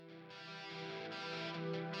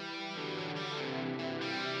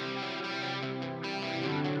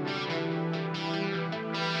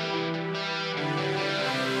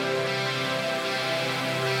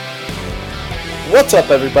What's up,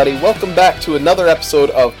 everybody? Welcome back to another episode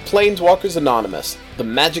of Planeswalkers Anonymous, the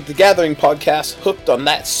Magic the Gathering podcast hooked on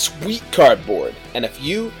that sweet cardboard. And if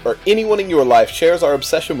you or anyone in your life shares our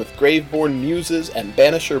obsession with Graveborn Muses and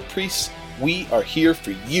Banisher Priests, we are here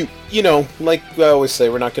for you. You know, like I always say,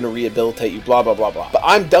 we're not going to rehabilitate you, blah, blah, blah, blah. But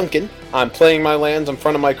I'm Duncan. I'm playing my lands in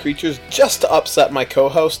front of my creatures just to upset my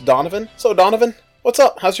co-host, Donovan. So, Donovan, what's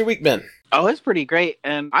up? How's your week been? Oh, it's pretty great,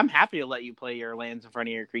 and I'm happy to let you play your lands in front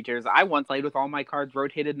of your creatures. I once played with all my cards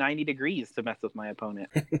rotated 90 degrees to mess with my opponent.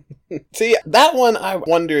 See, that one I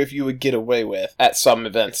wonder if you would get away with at some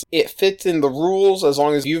events. It fits in the rules as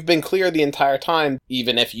long as you've been clear the entire time,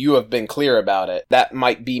 even if you have been clear about it. That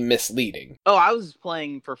might be misleading. Oh, I was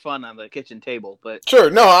playing for fun on the kitchen table, but... Sure,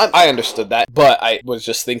 no, I understood that, but I was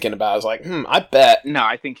just thinking about it. I was like, I bet. No,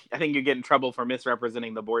 I think you get in trouble for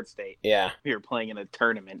misrepresenting the board state. Yeah. If you're playing in a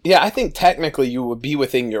tournament. Yeah, I think technically you would be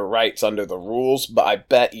within your rights under the rules, but I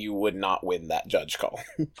bet you would not win that judge call.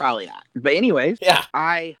 Probably not. But anyways, yeah.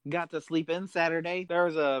 I got to sleep in Saturday. There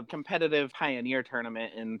was a competitive Pioneer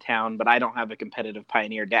tournament in town, but I don't have a competitive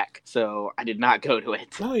Pioneer deck, so I did not go to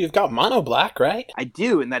it. No, you've got mono black, right? I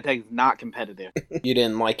do, and that deck is not competitive. You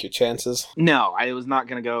didn't like your chances? No, I was not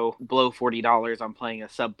going to go below $40 on playing a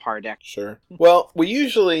subpar deck. Sure. Well, we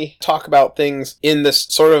usually talk about things in this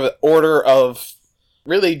sort of order of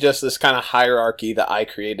really just this kind of hierarchy that I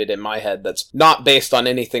created in my head that's not based on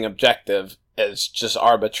anything objective. It's just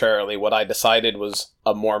arbitrarily what I decided was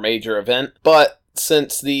a more major event. But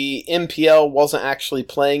since the MPL wasn't actually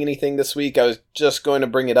playing anything this week, I was just going to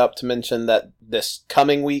bring it up to mention that this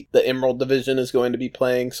coming week, the Emerald Division is going to be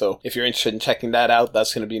playing. So if you're interested in checking that out,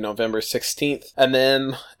 that's going to be November 16th. And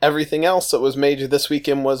then everything else that was major this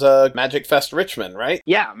weekend was Magic Fest Richmond, right?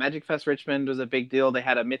 Yeah, Magic Fest Richmond was a big deal. They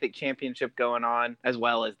had a Mythic Championship going on, as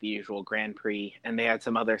well as the usual Grand Prix, and they had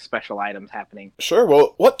some other special items happening. Sure.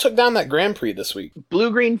 Well, what took down that Grand Prix this week?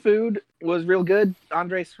 Blue-green food was real good.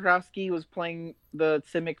 Andrei Swarovski was playing the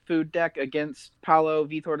Simic food deck against Paulo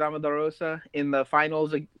Vitor Damarosa in the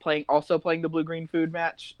finals, also playing the blue-green food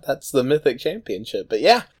match. That's the Mythic Championship, but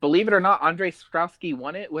yeah. Believe it or not, Andrei Swarovski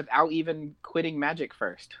won it without even quitting Magic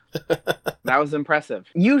first. That was impressive.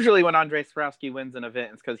 Usually when Andrei Swarovski wins an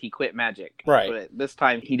event, it's because he quit Magic. Right. But this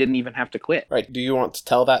time, he didn't even have to quit. Right. Do you want to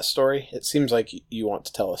tell that story? It seems like you want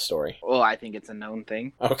to tell a story. Well, I think it's a known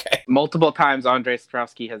thing. Okay. Multiple times, Andrei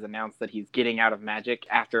Swarovski has announced that he's getting out of Magic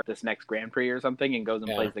after this next Grand Prix or something, and goes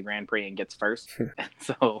and plays the Grand Prix and gets first. And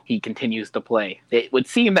so he continues to play. It would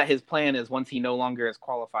seem that his plan is once he no longer is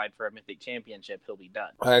qualified for a Mythic Championship, he'll be done.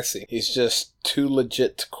 I see. He's just too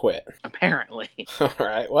legit to quit. Apparently. All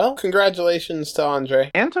right. Well, congratulations to Andre.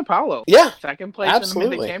 And to Paulo. Yeah. Second place absolutely. in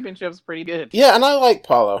the Mythic Championship is pretty good. Yeah, and I like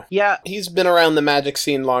Paulo. Yeah. He's been around the Magic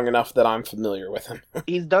scene long enough that I'm familiar with him.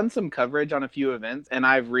 He's done some coverage on a few events, and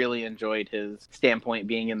I've really enjoyed his standpoint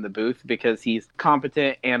being in the booth because he's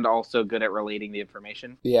competent and also good at relating the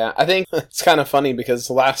information. Yeah, I think it's kind of funny because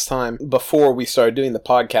last time, before we started doing the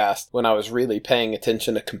podcast, when I was really paying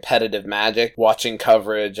attention to competitive Magic, watching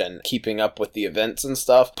coverage and keeping up with the events and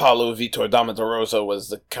stuff, Paulo Vitor Damarosa was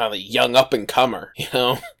the kind of young up-and-comer, you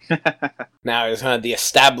know? Now he's kind of the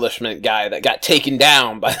establishment guy that got taken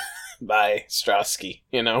down by Swarovski,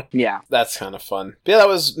 you know? Yeah. That's kind of fun. But yeah, that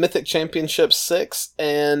was Mythic Championship 6,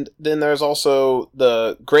 and then there's also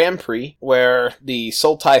the Grand Prix, where the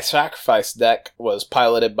Sultai Sacrifice deck was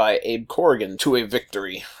piloted by Abe Corrigan to a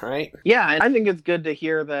victory, right? Yeah, and I think it's good to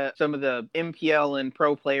hear that some of the MPL and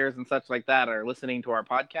pro players and such like that are listening to our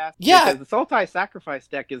podcast. Yeah. Because the Sultai Sacrifice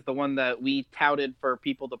deck is the one that we touted for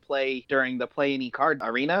people to play during the Play Any Card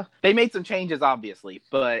Arena. They made some changes, obviously,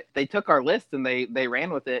 but they took our list and they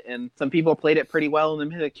ran with it, and some people played it pretty well in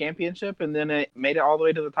the Mythic Championship, and then it made it all the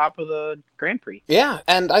way to the top of the Grand Prix. Yeah,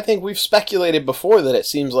 and I think we've speculated before that it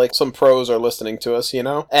seems like some pros are listening to us, you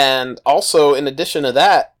know? And also, in addition to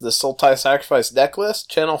that, the Sultai Sacrifice deck list,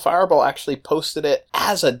 Channel Fireball actually posted it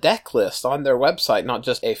as a deck list on their website, not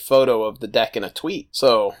just a photo of the deck in a tweet.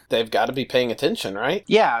 So, they've got to be paying attention, right?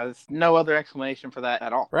 Yeah, there's no other explanation for that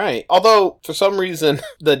at all. Right. Although, for some reason,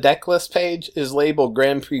 the deck list page is labeled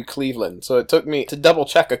Grand Prix Cleveland, so it took me to double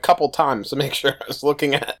check a couple times to make sure I was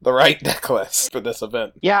looking at the right deck list for this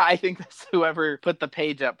event. Yeah, I think that's whoever put the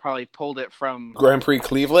page up probably pulled it from Grand Prix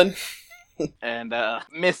Cleveland. and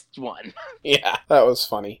missed one. Yeah, that was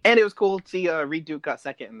funny. And it was cool to see Reed Duke got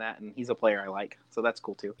second in that, and he's a player I like, so that's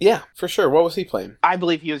cool too. Yeah, for sure. What was he playing? I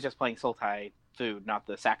believe he was just playing Sultai food, not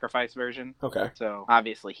the sacrifice version. Okay. So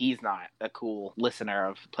obviously he's not a cool listener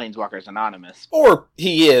of Planeswalkers Anonymous. Or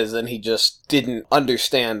he is, and he just didn't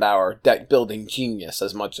understand our deck building genius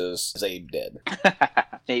as much as Abe did.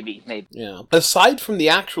 maybe. Yeah. Aside from the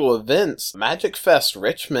actual events, Magic Fest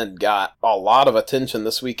Richmond got a lot of attention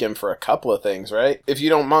this weekend for a couple of things, right? If you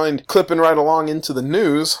don't mind clipping right along into the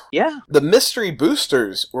news. Yeah. The mystery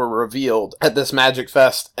boosters were revealed at this Magic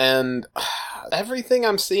Fest, and everything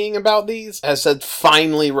I'm seeing about these has said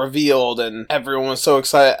finally revealed, and everyone was so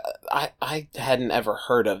excited. I hadn't ever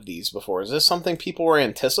heard of these before. Is this something people were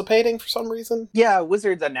anticipating for some reason? Yeah,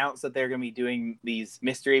 Wizards announced that they're going to be doing these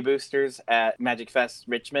mystery boosters at Magic Fest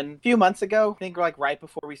Richmond a few months ago. I think like right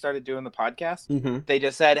before we started doing the podcast. Mm-hmm. They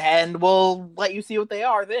just said, and we'll let you see what they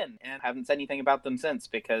are then. And haven't said anything about them since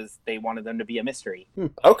because they wanted them to be a mystery.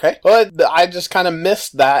 Okay. Well, I just kind of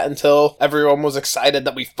missed that until everyone was excited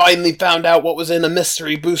that we finally found out what was in a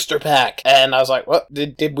mystery booster pack. And I was like, what?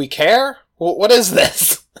 Did we care? What is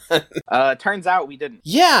this? Turns out we didn't.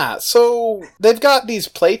 Yeah, so they've got these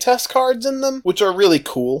playtest cards in them, which are really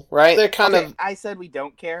cool, right? They're kind of... I said we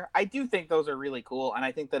don't care. I do think those are really cool, and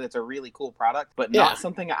I think that it's a really cool product, but not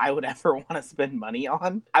something I would ever want to spend money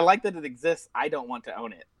on. I like that it exists. I don't want to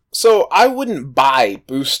own it. So I wouldn't buy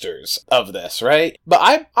boosters of this, right? But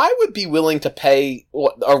I would be willing to pay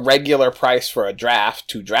a regular price for a draft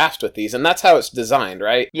to draft with these, and that's how it's designed,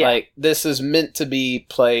 right? Yeah. Like, this is meant to be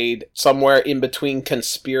played somewhere in between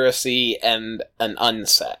Conspiracy and an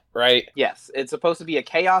unset, right? Yes, it's supposed to be a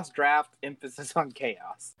chaos draft, emphasis on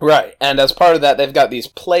chaos. Right, and as part of that, they've got these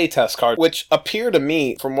playtest cards, which appear to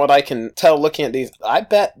me, from what I can tell looking at these, I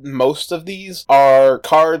bet most of these are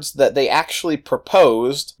cards that they actually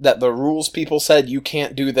proposed that the rules people said you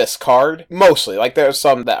can't do this card. Mostly, like there's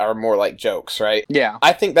some that are more like jokes, right? Yeah.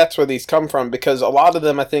 I think that's where these come from, because a lot of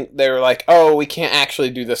them, I think they're like, oh, we can't actually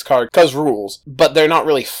do this card because rules, but they're not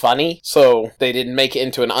really funny, so they didn't make it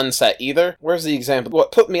into an unset either. Where's the example?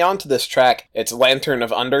 What put me onto this track, it's Lantern of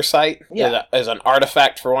Undersight as an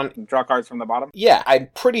artifact for one. Draw cards from the bottom? Yeah, I'm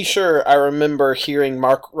pretty sure I remember hearing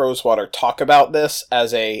Mark Rosewater talk about this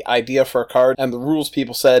as a idea for a card, and the rules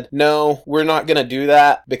people said, no, we're not going to do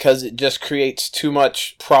that because it just creates too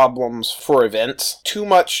much problems for events, too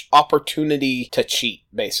much opportunity to cheat,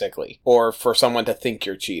 basically, or for someone to think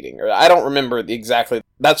you're cheating. Or I don't remember exactly.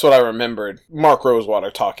 That's what I remembered Mark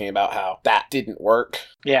Rosewater talking about, how that didn't work.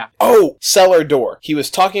 Yeah. Oh, Cellar Door. He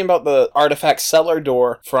was talking about the artifact Cellar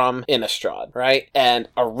Door from Innistrad, right? And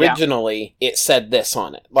originally it said this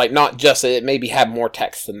on it. Like, not just, it maybe had more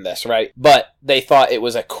text than this, right? But they thought it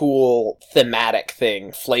was a cool thematic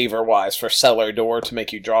thing, flavor-wise, for Cellar Door to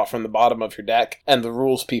make you draw from the bottom of your deck. And the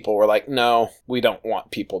rules people were like, no, we don't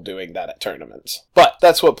want people doing that at tournaments. But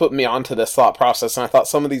that's what put me onto this thought process, and I thought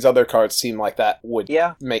some of these other cards seem like that would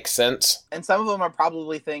make sense. And some of them are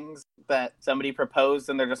probably things that somebody proposed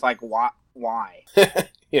and they're just like, why?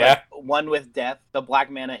 Yeah. Like, one with death, the black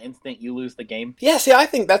mana instant, you lose the game. Yeah, see, I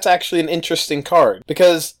think that's actually an interesting card.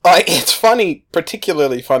 Because, like, it's funny,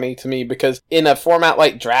 particularly funny to me, because in a format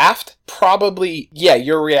like Draft, probably,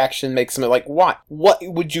 your reaction makes me like, what? What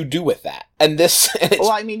would you do with that? And this...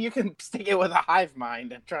 Well, I mean, you can stick it with a hive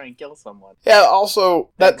mind and try and kill someone. Yeah,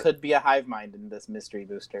 also... That could be a hive mind in this mystery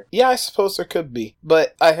booster. Yeah, I suppose there could be.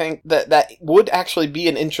 But I think that would actually be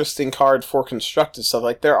an interesting card for constructed stuff.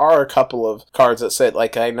 Like, there are a couple of cards that say,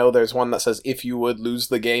 like, I know there's one that says, if you would lose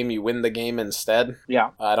the game, you win the game instead.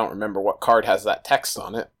 Yeah. I don't remember what card has that text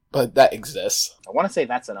on it, but that exists. I want to say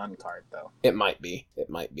that's an uncard, though. It might be.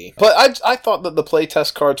 But I thought that the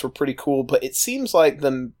playtest cards were pretty cool, but it seems like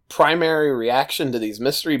the primary reaction to these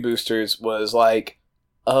mystery boosters was like,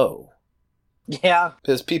 oh. Yeah.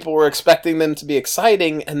 Because people were expecting them to be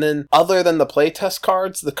exciting, and then other than the playtest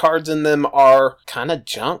cards, the cards in them are kind of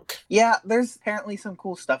junk. Yeah, there's apparently some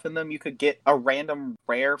cool stuff in them. You could get a random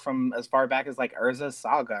rare from as far back as like Urza's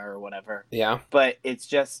Saga or whatever. Yeah. But it's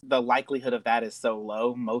just the likelihood of that is so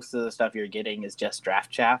low. Most of the stuff you're getting is just draft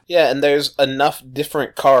chaff. Yeah, and there's enough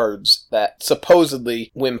different cards that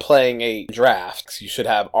supposedly when playing a draft, you should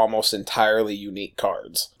have almost entirely unique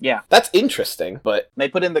cards. Yeah. That's interesting, but... They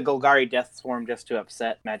put in the Golgari Death Swarm just to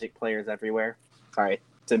upset Magic players everywhere. Sorry.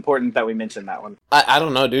 It's important that we mention that one. I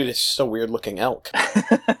don't know, dude. It's just a weird-looking elk.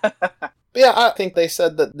 But yeah, I think they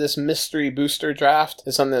said that this mystery booster draft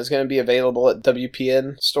is something that's going to be available at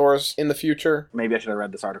WPN stores in the future. Maybe I should have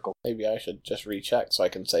read this article. Maybe I should just recheck so I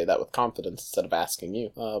can say that with confidence instead of asking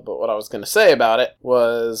you. But what I was going to say about it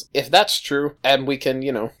was, if that's true, and we can,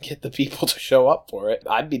 get the people to show up for it,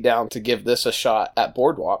 I'd be down to give this a shot at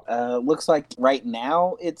Boardwalk. Looks like right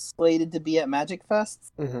now it's slated to be at Magic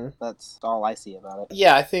Fest. Mm-hmm. That's all I see about it.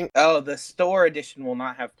 Yeah, I think... Oh, the store edition will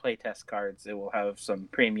not have playtest cards. It will have some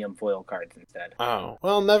premium foil cards instead. Oh,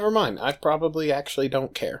 well, never mind. I probably actually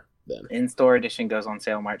don't care then. In-store edition goes on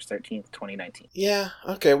sale March 13th, 2019. Yeah,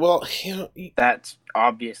 okay, well, That's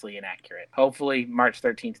obviously inaccurate. Hopefully March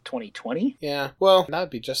 13th, 2020. Yeah, well, that'd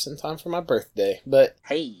be just in time for my birthday, but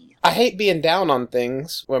Hey. I hate being down on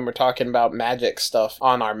things when we're talking about Magic stuff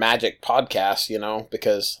on our Magic podcast,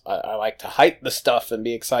 because I like to hype the stuff and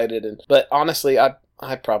be excited, but honestly, I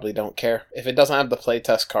probably don't care. If it doesn't have the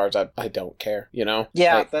playtest cards, I don't care,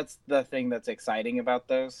 Yeah, that's the thing that's exciting about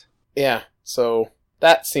those. Yeah, so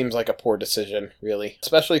that seems like a poor decision, really.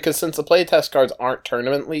 Especially because since the playtest cards aren't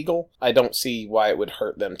tournament legal, I don't see why it would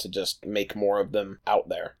hurt them to just make more of them out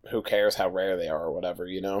there. Who cares how rare they are or whatever,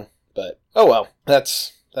 But, oh well,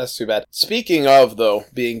 that's too bad. Speaking of, though,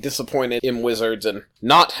 being disappointed in Wizards and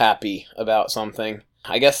not happy about something,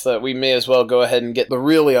 I guess that we may as well go ahead and get the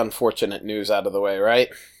really unfortunate news out of the way, right?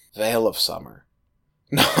 Veil of Summer.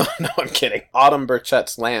 No, I'm kidding. Autumn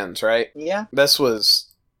Burchett's lands, right? Yeah. This was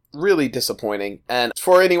really disappointing, and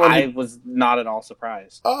for anyone I was not at all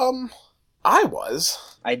surprised. I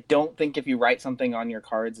was. I don't think if you write something on your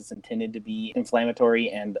cards it's intended to be inflammatory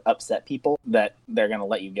and upset people, that they're going to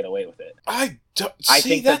let you get away with it. I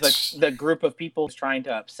think that the group of people trying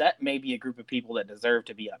to upset may be a group of people that deserve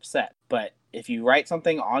to be upset. But if you write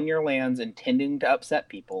something on your lands intending to upset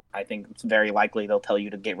people, I think it's very likely they'll tell you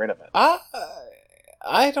to get rid of it.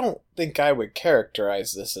 I don't think I would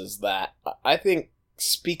characterize this as that. I think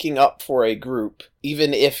speaking up for a group,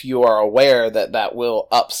 even if you are aware that that will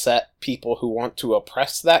upset people who want to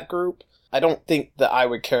oppress that group, I don't think that I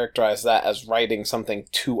would characterize that as writing something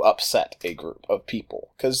to upset a group of people.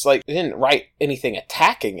 Because, it didn't write anything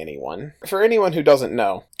attacking anyone. For anyone who doesn't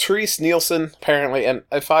know, Therese Nielsen, apparently, and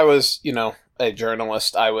if I was, a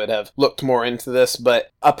journalist, I would have looked more into this, but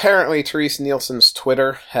apparently Therese Nielsen's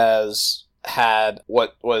Twitter has had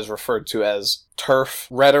what was referred to as TERF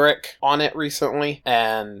rhetoric on it recently,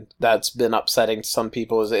 and that's been upsetting to some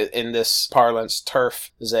people. In this parlance, TERF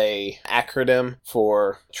is a acronym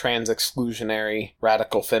for Trans Exclusionary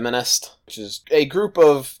Radical Feminist, which is a group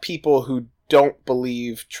of people who don't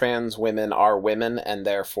believe trans women are women and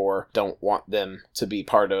therefore don't want them to be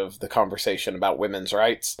part of the conversation about women's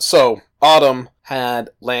rights. So, Autumn had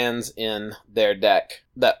lands in their deck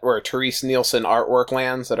that were Therese Nielsen artwork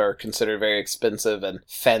lands that are considered very expensive and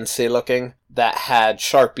fancy looking, that had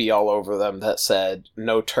Sharpie all over them that said,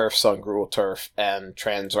 "No TERFs on Gruul Turf," and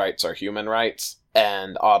 "Trans rights are human rights."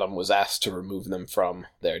 And Autumn was asked to remove them from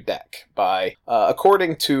their deck by,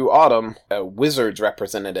 according to Autumn, a Wizards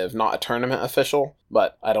representative, not a tournament official,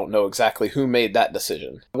 but I don't know exactly who made that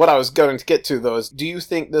decision. What I was going to get to, though, is do you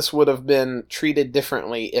think this would have been treated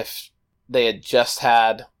differently if they had just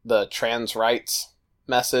had the trans rights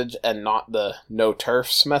message and not the no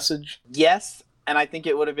TERFs message? Yes, and I think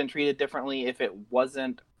it would have been treated differently if it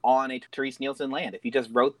wasn't on a Therese Nielsen land. If you just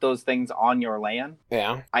wrote those things on your land,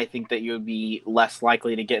 yeah, I think that you would be less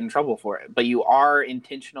likely to get in trouble for it. But you are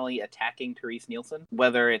intentionally attacking Therese Nielsen.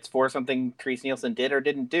 Whether it's for something Therese Nielsen did or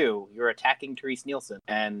didn't do, you're attacking Therese Nielsen,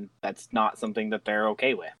 and that's not something that they're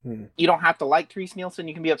okay with. You don't have to like Therese Nielsen.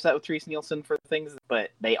 You can be upset with Therese Nielsen for things, but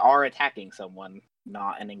they are attacking someone,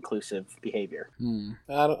 not an inclusive behavior.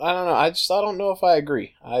 I don't know. I don't know if I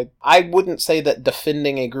agree. I wouldn't say that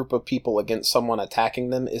defending a group of people against someone attacking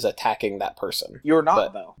them is attacking that person. You're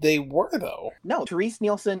not, though. They were, though. No, Therese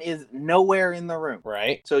Nielsen is nowhere in the room.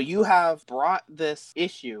 Right. So you have brought this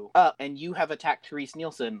issue up and you have attacked Therese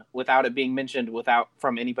Nielsen without it being mentioned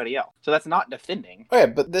from anybody else. So that's not defending. Okay,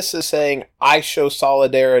 but this is saying I show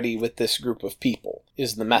solidarity with this group of people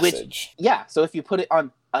is the message. So if you put it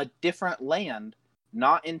on a different land,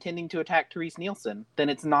 not intending to attack Therese Nielsen, then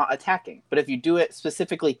it's not attacking. But if you do it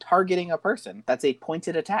specifically targeting a person, that's a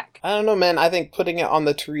pointed attack. I don't know, man. I think putting it on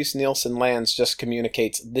the Therese Nielsen lands just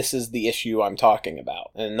communicates this is the issue I'm talking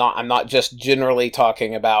about. And I'm not just generally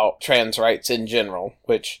talking about trans rights in general,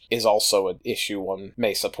 which is also an issue one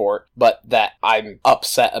may support, but that I'm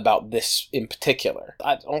upset about this in particular.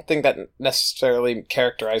 I don't think that necessarily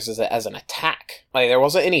characterizes it as an attack. There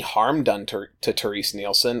wasn't any harm done to Therese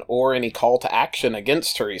Nielsen or any call to action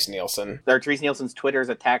against Therese Nielsen. Therese Nielsen's Twitter's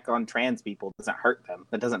attack on trans people doesn't hurt them.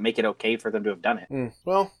 That doesn't make it okay for them to have done it.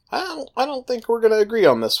 Well, I don't think we're going to agree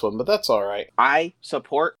on this one, but that's all right. I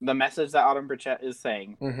support the message that Autumn Burchett is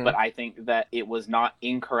saying, but I think that it was not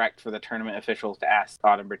incorrect for the tournament officials to ask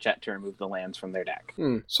Autumn Burchett to remove the lands from their deck.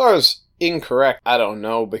 As far as incorrect, I don't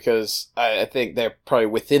know, because I think they're probably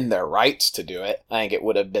within their rights to do it. I think it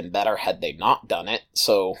would have been better had they not done it.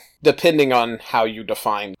 So, depending on how you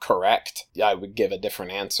define correct, I would give a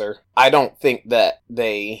different answer. I don't think that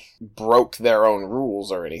they broke their own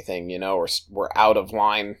rules or anything, or were out of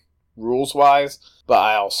line rules-wise, but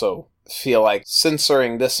I also feel like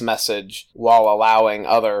censoring this message while allowing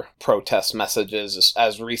other protest messages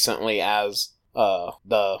as recently as the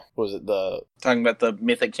talking about the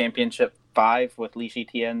Mythic Championship 5 with Li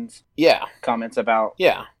Shitian's comments about...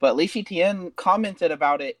 Yeah. But Li Shitian commented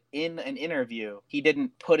about it in an interview. He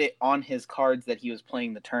didn't put it on his cards that he was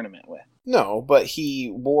playing the tournament with. No, but he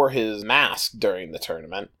wore his mask during the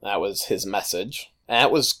tournament. That was his message. And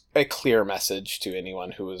it was a clear message to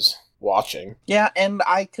anyone who was watching. Yeah, and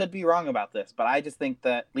I could be wrong about this, but I just think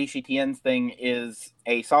that Li Shitian's thing is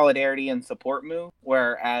a solidarity and support move,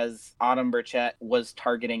 whereas Autumn Burchett was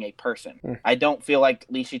targeting a person. I don't feel like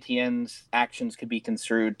Li Shitian's actions could be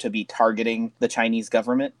construed to be targeting the Chinese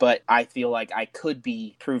government, but I feel like I could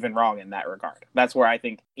be proven wrong in that regard. That's where I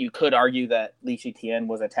think you could argue that Li Shitian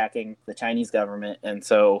was attacking the Chinese government, and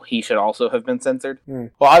so he should also have been censored.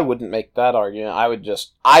 Well, I wouldn't make that argument.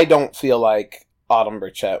 I don't feel like Autumn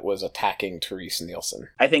Burchett was attacking Therese Nielsen.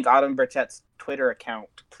 I think Autumn Burchett's Twitter account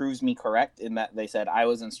proves me correct in that they said, I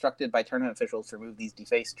was instructed by tournament officials to remove these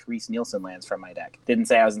defaced Therese Nielsen lands from my deck. Didn't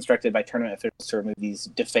say I was instructed by tournament officials to remove these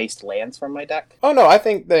defaced lands from my deck. Oh no, I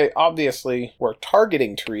think they obviously were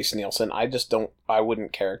targeting Therese Nielsen. I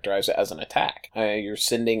wouldn't characterize it as an attack. You're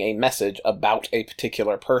sending a message about a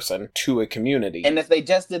particular person to a community. And if they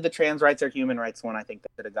just did the trans rights or human rights one, I think they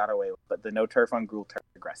could have got away with it. But the no turf on Gruul turf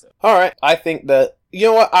aggressive. Alright, I think that, you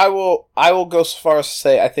know what, I will go so far as to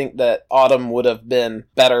say I think that Autumn would have been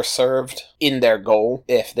better served in their goal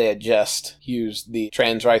if they had just used the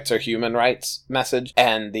trans rights or human rights message,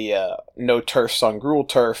 and the no turfs on Gruul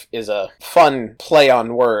turf is a fun play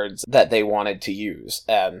on words that they wanted to use,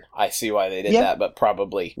 and I see why they did that, but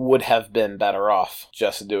probably would have been better off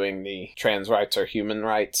just doing the trans rights or human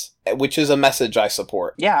rights, which is a message I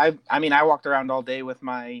support. Yeah, I mean, I walked around all day with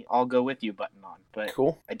my I'll go with you button on, but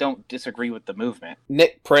cool. I don't disagree with the movement.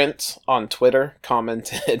 Nick Prince on Twitter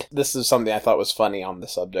commented, this is something I thought was funny on the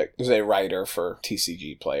subject. He's a writer for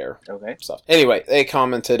TCG Player. Okay. Stuff. Anyway, they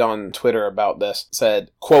commented on Twitter about this, said,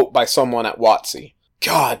 quote by someone at WotC,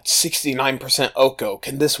 God, 69% Oko.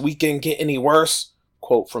 Can this weekend get any worse?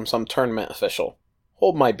 Quote from some tournament official.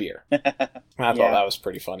 Hold my beer. I thought that was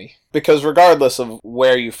pretty funny. Because regardless of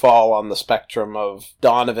where you fall on the spectrum of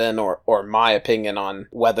Donovan or my opinion on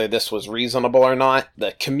whether this was reasonable or not,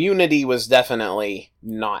 the community was definitely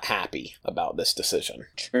not happy about this decision.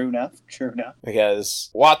 True enough. Because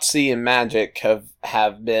WotC and Magic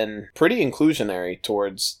have been pretty inclusionary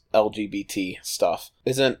towards LGBT stuff.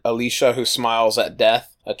 Isn't Alicia Who Smiles at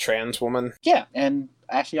Death a trans woman? Yeah, and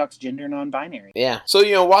Ashiok's gender non-binary. Yeah. So,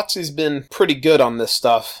 WotC's been pretty good on this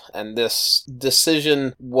stuff, and this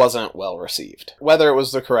decision wasn't well received. Whether it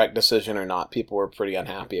was the correct decision or not, people were pretty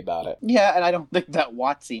unhappy about it. Yeah, and I don't think that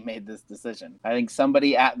WotC made this decision. I think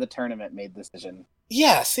somebody at the tournament made the decision.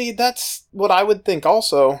 Yeah, see, that's what I would think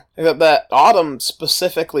also. That Autumn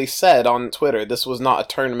specifically said on Twitter, this was not a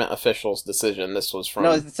tournament official's decision. This was from...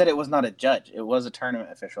 No, it said it was not a judge. It was a tournament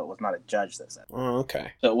official. It was not a judge that said it. Oh,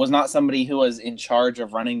 okay. So it was not somebody who was in charge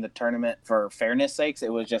of running the tournament for fairness sakes.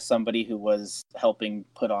 It was just somebody who was helping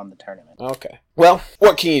put on the tournament. Okay. Well,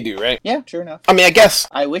 what can you do, right? Yeah, true enough. I mean, I guess...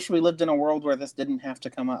 I wish we lived in a world where this didn't have to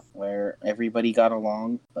come up, where everybody got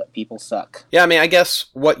along, but people suck. Yeah, I mean, I guess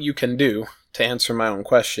what you can do, to answer my own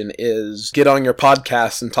question, is get on your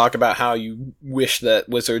podcast and talk about how you wish that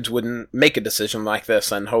Wizards wouldn't make a decision like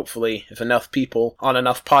this, and hopefully, if enough people on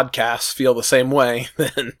enough podcasts feel the same way,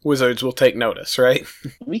 then Wizards will take notice, right?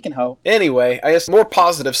 We can hope. Anyway, I guess more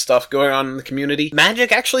positive stuff going on in the community.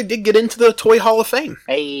 Magic actually did get into the Toy Hall of Fame.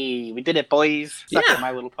 Hey, we did it, boys. Suck it,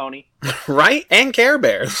 My Little Pony. Right? And Care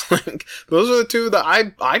Bears. Those are the two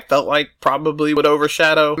that I felt like probably would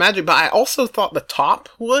overshadow Magic, but I also thought the top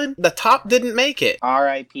would. The top didn't make it.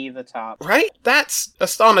 R.I.P. the top. Right? That's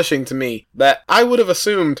astonishing to me, that I would have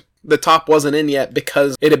assumed the top wasn't in yet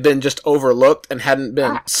because it had been just overlooked and hadn't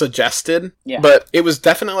been suggested. Yeah. But it was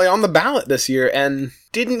definitely on the ballot this year and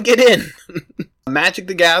didn't get in. Magic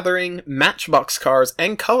the Gathering, Matchbox cards,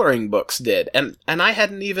 and coloring books did. And I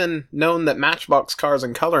hadn't even known that Matchbox cards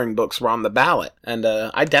and coloring books were on the ballot. And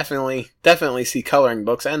I definitely see coloring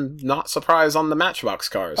books, and not surprised on the Matchbox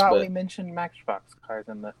cards. I thought we mentioned Matchbox cards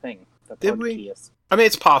in the thing. Did we? I mean,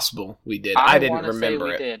 it's possible we did. I didn't remember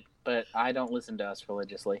it. We did, but I don't listen to us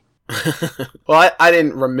religiously. Well, I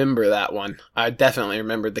didn't remember that one. I definitely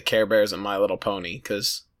remembered the Care Bears and My Little Pony,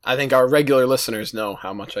 because I think our regular listeners know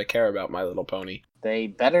how much I care about My Little Pony. They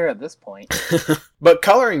better at this point. But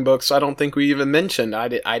coloring books, I don't think we even mentioned. I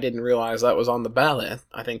didn't realize that was on the ballot.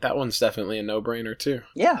 I think that one's definitely a no-brainer, too.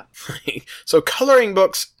 Yeah. So coloring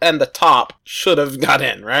books and the top should have got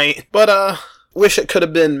in, right? But, Wish it could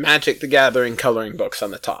have been Magic the Gathering coloring books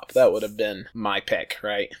on the top. That would have been my pick,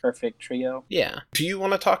 right? Perfect trio. Yeah. Do you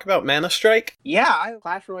want to talk about Mana Strike? Yeah,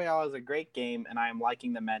 Clash Royale is a great game, and I am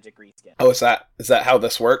liking the Magic reskin. Oh, is that how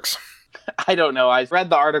this works? I don't know. I read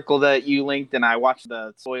the article that you linked and I watched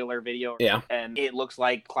the spoiler video. Yeah. And it looks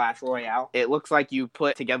like Clash Royale. It looks like you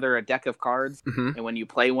put together a deck of cards, and when you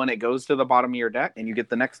play one, it goes to the bottom of your deck, and you get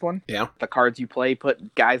the next one. Yeah. The cards you play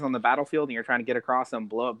put guys on the battlefield, and you're trying to get across and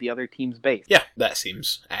blow up the other team's base. Yeah, that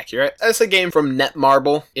seems accurate. It's a game from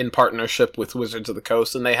Netmarble in partnership with Wizards of the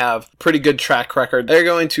Coast, and they have a pretty good track record. They're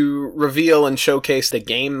going to reveal and showcase the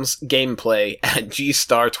game's gameplay at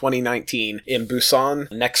G-Star 2019 in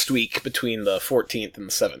Busan next week between the 14th and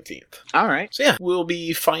the 17th. All right. So yeah, we'll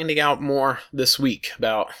be finding out more this week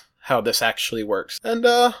about how this actually works. And,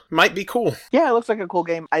 might be cool. Yeah, it looks like a cool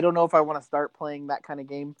game. I don't know if I want to start playing that kind of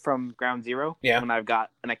game from ground zero. Yeah. When I've got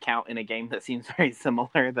an account in a game that seems very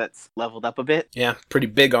similar that's leveled up a bit. Yeah, pretty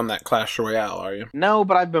big on that Clash Royale, are you? No,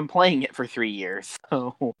 but I've been playing it for 3 years,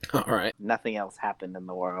 so Alright. nothing else happened in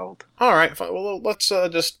the world. Alright, fine. Well, let's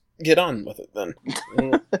just get on with it then.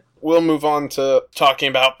 We'll move on to talking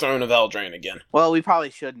about Throne of Eldraine again. Well, we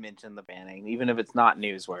probably should mention the banning, even if it's not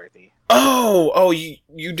newsworthy. Oh,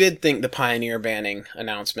 you did think the Pioneer banning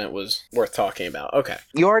announcement was worth talking about. Okay.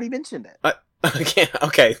 You already mentioned it.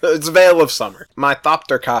 Okay, it's Veil of Summer. My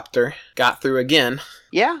Thoptercopter got through again.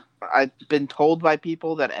 Yeah, I've been told by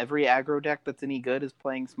people that every aggro deck that's any good is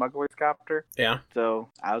playing Smuggler's Copter. Yeah. So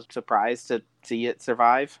I was surprised to see it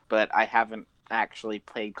survive, but I haven't actually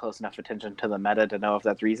paid close enough attention to the meta to know if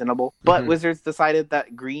that's reasonable. But Wizards decided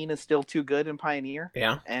that green is still too good in Pioneer.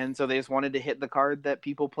 Yeah. And so they just wanted to hit the card that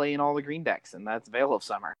people play in all the green decks, and that's Veil of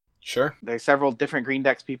Summer. Sure. There's several different green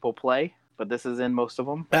decks people play, but this is in most of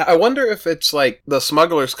them. I wonder if it's like the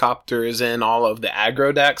Smuggler's Copter is in all of the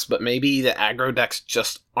aggro decks, but maybe the aggro decks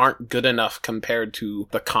just aren't good enough compared to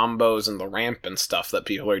the combos and the ramp and stuff that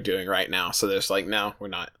people are doing right now. So there's like, no,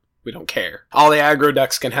 we don't care. All the aggro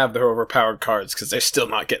decks can have their overpowered cards because they're still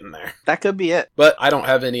not getting there. That could be it. But I don't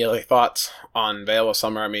have any other thoughts on Veil of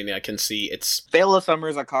Summer. I mean, I can see it's... Veil of Summer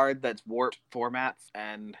is a card that's warped formats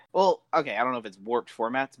and... Well, okay, I don't know if it's warped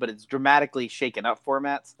formats, but it's dramatically shaken up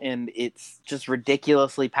formats, and it's just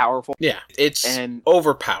ridiculously powerful. Yeah, it's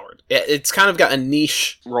overpowered. It's kind of got a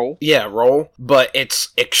niche... Role? Yeah, role, but it's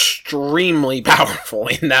extremely powerful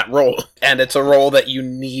in that role. And it's a role that you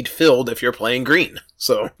need filled if you're playing green.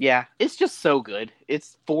 So yeah, it's just so good.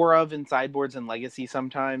 It's 4 of in sideboards and Legacy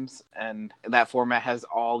sometimes, and that format has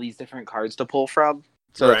all these different cards to pull from.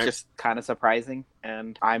 So It's just kind of surprising,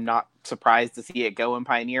 and I'm not surprised to see it go in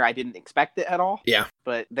Pioneer. I didn't expect it at all. Yeah.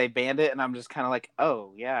 But they banned it, and I'm just kind of like,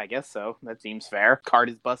 oh, yeah, I guess so. That seems fair. Card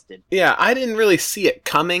is busted. Yeah, I didn't really see it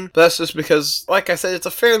coming. But that's just because, like I said, it's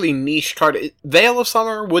a fairly niche card. Veil of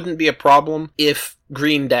Summer wouldn't be a problem if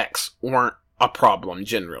green decks weren't a problem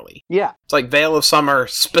generally. Yeah. It's like Veil of Summer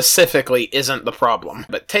specifically isn't the problem.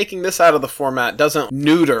 But taking this out of the format doesn't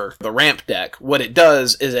neuter the ramp deck. What it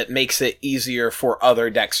does is it makes it easier for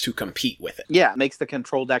other decks to compete with it. Yeah, it makes the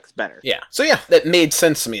control decks better. Yeah. So yeah, that made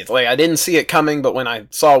sense to me. It's like I didn't see it coming, but when I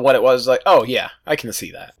saw what it was, like, oh yeah, I can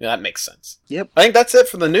see that. Yeah, that makes sense. Yep. I think that's it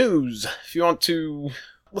for the news. If you want to...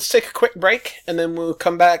 Let's take a quick break, and then we'll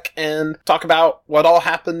come back and talk about what all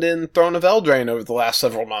happened in Throne of Eldraine over the last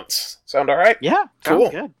several months. Sound alright? Yeah, cool.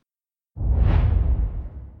 Sounds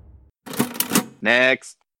good.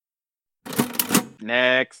 Next.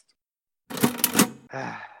 Next.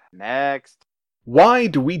 Why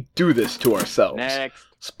do we do this to ourselves? Next.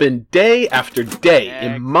 Spend day after day Next.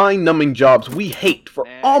 in mind-numbing jobs we hate for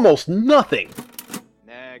Next. almost nothing.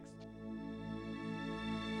 Next.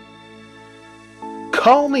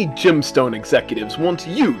 Colony Gemstone Executives wants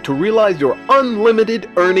you to realize your unlimited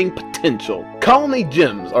earning potential. Colony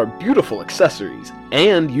Gems are beautiful accessories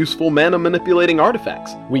and useful mana manipulating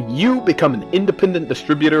artifacts. When you become an independent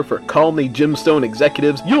distributor for Colony Gemstone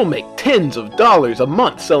Executives, you'll make tens of dollars a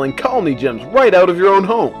month selling Colony Gems right out of your own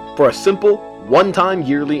home. For a simple, one-time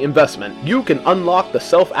yearly investment, you can unlock the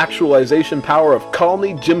self-actualization power of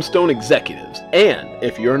Colony Gemstone Executives. And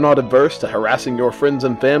if you're not averse to harassing your friends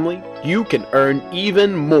and family, you can earn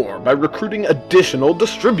even more by recruiting additional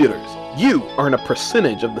distributors. You earn a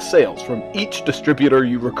percentage of the sales from each distributor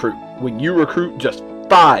you recruit. When you recruit just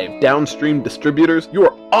 5 downstream distributors, you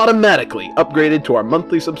are automatically upgraded to our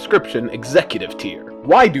monthly subscription executive tier.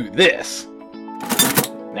 Why do this?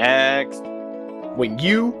 Next. When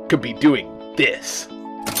you could be doing this.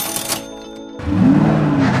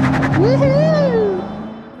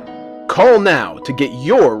 Call now to get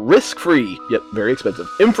your risk-free, yet very expensive,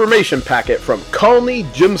 information packet from Colony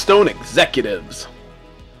Gemstone Executives.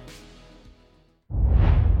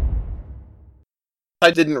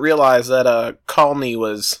 I didn't realize that colony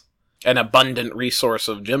was an abundant resource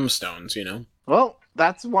of gemstones, Well,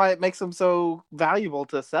 that's why it makes them so valuable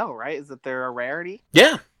to sell, right? Is that they're a rarity?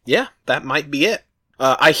 Yeah, that might be it.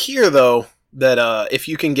 I hear, though, that if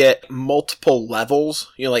you can get multiple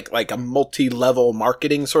levels, like a multi-level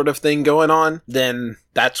marketing sort of thing going on, then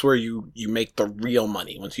that's where you make the real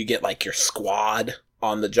money, once you get, like, your squad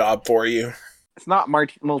on the job for you. It's not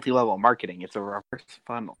multi-level marketing, it's a reverse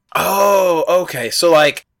funnel. Oh, okay, so,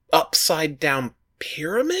 like, upside-down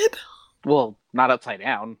pyramid? Well, not upside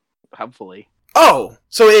down, hopefully. Oh,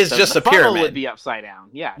 so it is just a funnel pyramid. Would be upside down,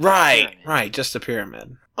 yeah. Right, just a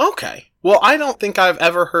pyramid. Okay. Well, I don't think I've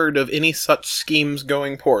ever heard of any such schemes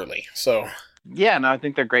going poorly, so... Yeah, no, I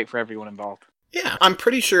think they're great for everyone involved. Yeah, I'm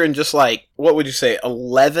pretty sure in just, like, what would you say,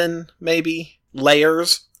 11, maybe,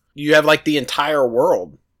 layers, you have, like, the entire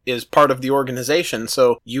world is part of the organization,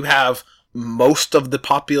 so you have most of the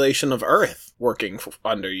population of Earth working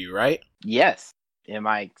under you, right? Yes. In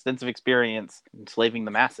my extensive experience enslaving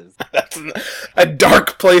the masses. That's a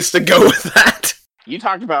dark place to go with that. You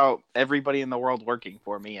talked about everybody in the world working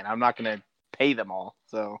for me, and I'm not going to pay them all,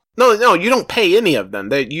 so... No, you don't pay any of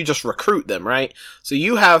them. You just recruit them, right? So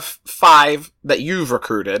you have 5 that you've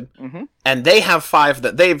recruited, and they have 5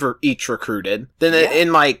 that they've each recruited. Then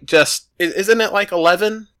in, like, just... Isn't it, like,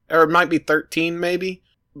 11? Or it might be 13, maybe?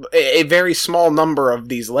 A very small number of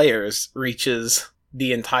these layers reaches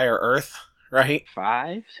the entire Earth, right?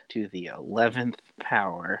 5 to the 11th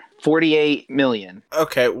power. 48 million.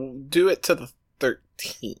 Okay, well, do it to the 13th.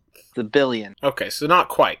 It's a billion. Okay, so not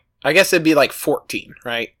quite. I guess it'd be like 14,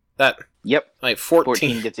 right? Yep. Like 14.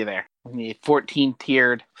 14 gets you there. We need 14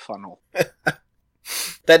 tiered funnel.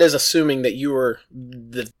 That is assuming that you were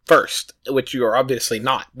the first, which you are obviously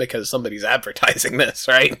not, because somebody's advertising this,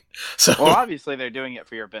 right? So, well, obviously they're doing it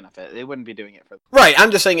for your benefit. They wouldn't be doing it for... Right,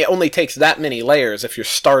 I'm just saying it only takes that many layers if you're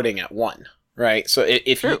starting at 1. Right, so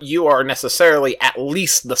if you are necessarily at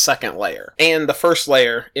least the second layer, and the first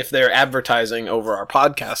layer, if they're advertising over our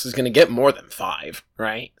podcast, is going to get more than 5,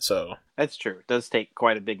 right? So that's true. It does take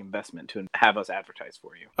quite a big investment to have us advertise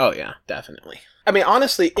for you. Oh yeah, definitely. I mean,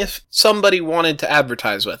 honestly, if somebody wanted to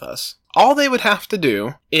advertise with us, all they would have to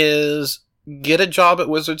do is get a job at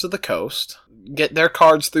Wizards of the Coast, get their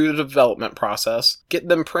cards through the development process, get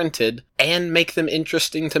them printed, and make them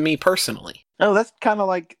interesting to me personally. Oh, that's kind of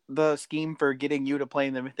like the scheme for getting you to play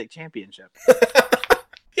in the Mythic Championship.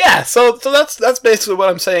 Yeah, so that's basically what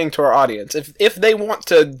I'm saying to our audience. If they want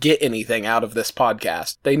to get anything out of this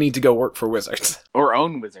podcast, they need to go work for Wizards. Or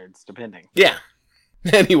own Wizards, depending. Yeah.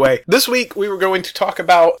 Anyway, this week we were going to talk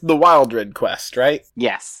about the Wildred Quest, right?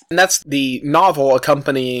 Yes. And that's the novel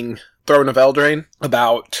accompanying Throne of Eldraine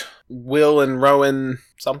about Will and Rowan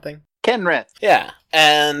something. Kenrith. Yeah,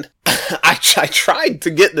 and I tried to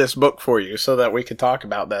get this book for you so that we could talk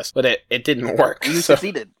about this, but it didn't work. You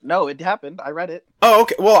succeeded. No, it happened. I read it. Oh,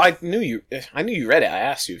 okay. Well, I knew you read it. I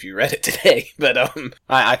asked you if you read it today, but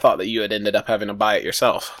I thought that you had ended up having to buy it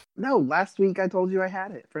yourself. No, last week I told you I had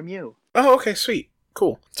it from you. Oh, okay, sweet.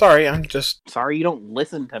 Cool. Sorry, I'm just... Sorry you don't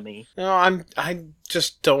listen to me. No, I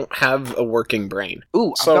just don't have a working brain.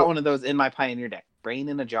 Ooh, I've got one of those in my Pioneer deck. Brain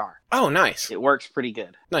in a jar. Oh, nice. It works pretty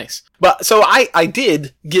good. Nice. But, so I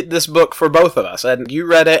did get this book for both of us, and you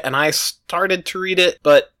read it, and I started to read it,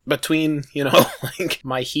 but between, like,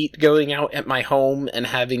 my heat going out at my home and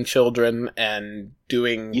having children and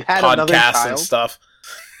doing podcasts and stuff...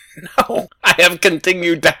 No, I have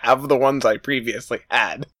continued to have the ones I previously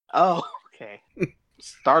had. Oh, okay.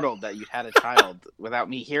 Startled that you had a child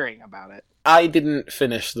without me hearing about it. I didn't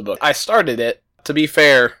finish the book. I started it. To be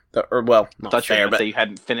fair, not fair, but you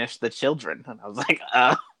hadn't finished the children, and I was like,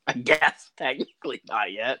 I guess technically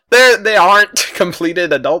not yet. They aren't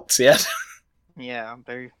completed adults yet. Yeah,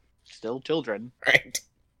 they're still children, right?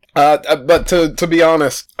 But to be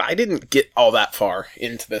honest, I didn't get all that far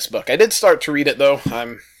into this book. I did start to read it though.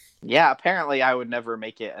 Yeah, apparently I would never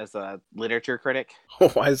make it as a literature critic.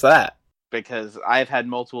 Why is that? Because I've had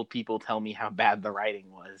multiple people tell me how bad the writing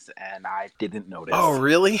was, and I didn't notice. Oh,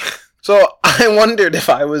 really? So I wondered if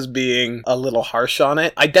I was being a little harsh on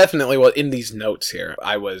it. I definitely was. In these notes here,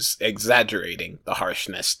 I was exaggerating the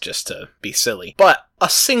harshness just to be silly. But a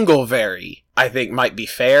single very, I think, might be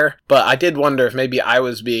fair. But I did wonder if maybe I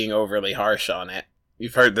was being overly harsh on it.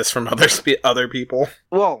 You've heard this from other people?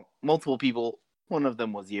 Well, multiple people. One of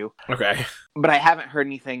them was you. Okay. But I haven't heard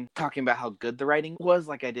anything talking about how good the writing was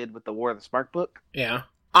like I did with the War of the Spark book. Yeah.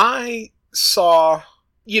 I saw,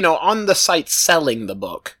 on the site selling the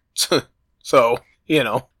book. So,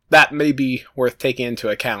 that may be worth taking into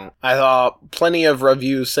account. I saw plenty of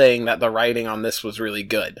reviews saying that the writing on this was really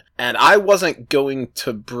good. And I wasn't going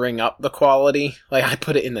to bring up the quality. Like, I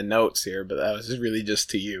put it in the notes here, but that was really just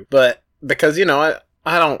to you. But, because, I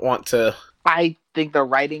don't want to... I think the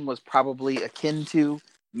writing was probably akin to,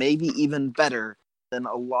 maybe even better than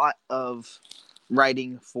a lot of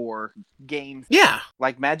writing for games. Yeah.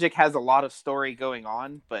 Like, Magic has a lot of story going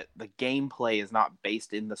on, but the gameplay is not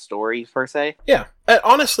based in the story, per se. Yeah. And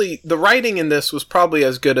honestly, the writing in this was probably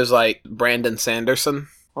as good as, like, Brandon Sanderson.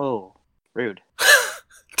 Oh, rude.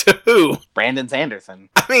 To who? Brandon Sanderson.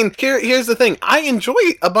 I mean, here's the thing. I enjoy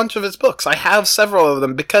a bunch of his books. I have several of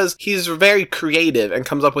them because he's very creative and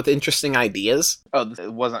comes up with interesting ideas. Oh,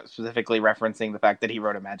 it wasn't specifically referencing the fact that he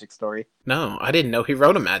wrote a Magic story. No, I didn't know he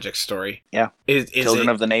wrote a Magic story. Yeah. Is Children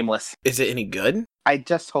of the Nameless. Is it any good? I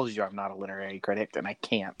just told you I'm not a literary critic, and I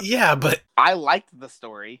can't. Yeah, but... I liked the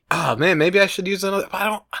story. Oh, man, maybe I should use another... I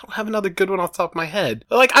don't have another good one off the top of my head.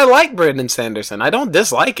 Like, I like Brandon Sanderson. I don't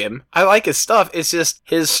dislike him. I like his stuff. It's just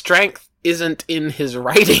his strength isn't in his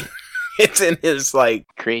writing. It's in his, like...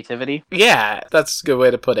 creativity? Yeah, that's a good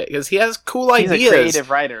way to put it. Because he has cool ideas. He's a creative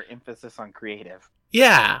writer. Emphasis on creative.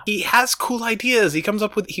 Yeah, he has cool ideas.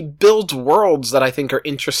 He builds worlds that I think are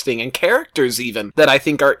interesting, and characters even, that I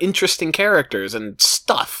think are interesting characters and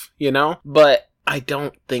stuff, But I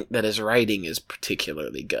don't think that his writing is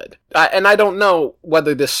particularly good. And I don't know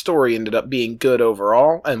whether this story ended up being good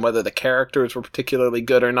overall, and whether the characters were particularly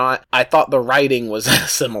good or not. I thought the writing was at a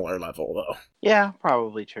similar level, though. Yeah,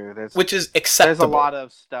 probably true. Which is acceptable. There's a lot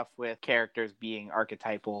of stuff with characters being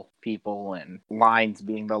archetypal people and lines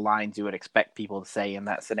being the lines you would expect people to say in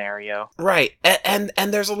that scenario. Right. And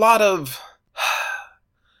there's a lot of...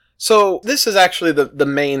 So, this is actually the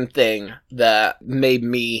main thing that made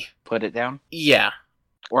me... Put it down? Yeah.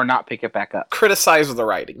 Or not pick it back up. Criticize the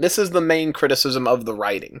writing. This is the main criticism of the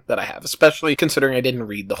writing that I have, especially considering I didn't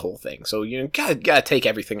read the whole thing. So you gotta take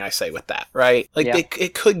everything I say with that, right? Like, yeah.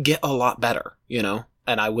 it could get a lot better,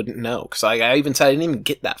 and I wouldn't know. Because I even said I didn't even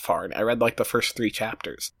get that far. I read, like, the first 3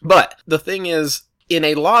 chapters. But the thing is, in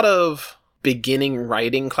a lot of beginning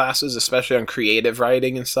writing classes, especially on creative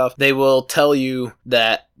writing and stuff, they will tell you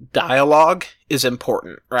that dialogue is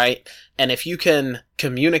important, right? And if you can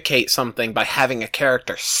communicate something by having a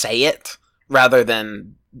character say it, rather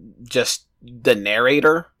than just the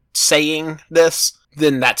narrator saying this,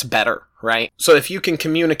 then that's better, right? So if you can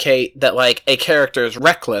communicate that, like, a character is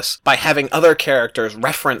reckless by having other characters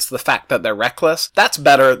reference the fact that they're reckless, that's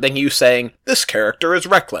better than you saying, this character is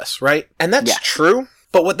reckless, right? And that's true.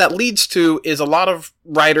 But what that leads to is a lot of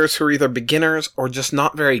writers who are either beginners or just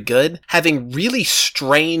not very good, having really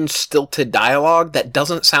strange, stilted dialogue that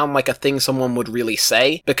doesn't sound like a thing someone would really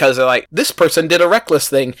say, because they're like, this person did a reckless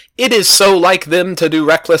thing. It is so like them to do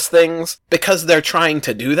reckless things, because they're trying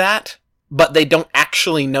to do that, but they don't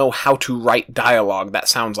actually know how to write dialogue that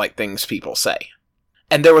sounds like things people say.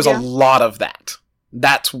 And there was a lot of that.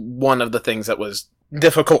 That's one of the things that was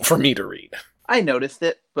difficult for me to read. I noticed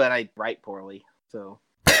it, but I write poorly. So,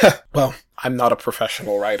 well, I'm not a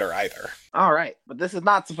professional writer either. All right, but this is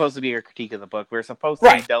not supposed to be a critique of the book. We're supposed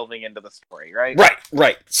to be delving into the story, right?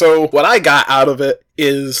 Right. So what I got out of it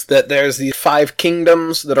is that there's these 5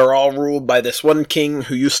 kingdoms that are all ruled by this one king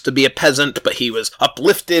who used to be a peasant, but he was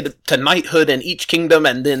uplifted to knighthood in each kingdom,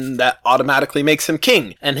 and then that automatically makes him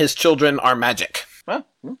king, and his children are magic. Well,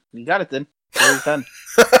 you got it then. Story's done.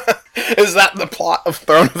 Is that the plot of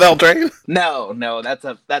Throne of Eldraine? No,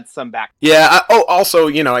 that's some back. Yeah, also,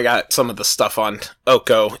 I got some of the stuff on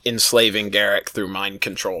Oko enslaving Garruk through mind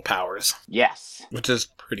control powers. Yes. Which is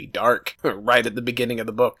pretty dark. Right at the beginning of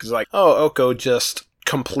the book, it's like, Oko just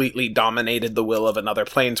completely dominated the will of another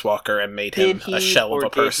planeswalker and made him a shell of a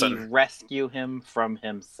person. Did he rescue him from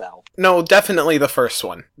himself? No, definitely the first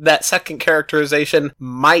one. That second characterization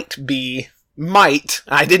might,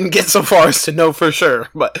 I didn't get so far as to know for sure,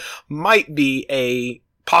 but might be a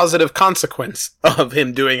positive consequence of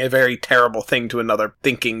him doing a very terrible thing to another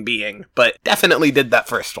thinking being, but definitely did that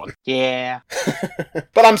first one. Yeah.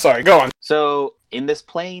 But I'm sorry, go on. So, in this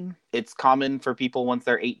plane, it's common for people once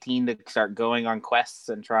they're 18 to start going on quests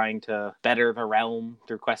and trying to better the realm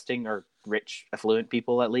through questing, or rich, affluent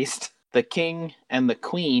people at least. The king and the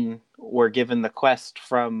queen were given the quest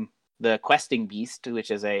from the questing beast, which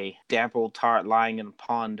is a damp old tart lying in a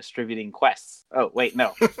pond distributing quests. Oh, wait,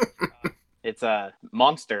 no. It's a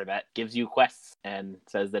monster that gives you quests and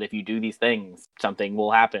says that if you do these things, something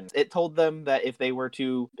will happen. It told them that if they were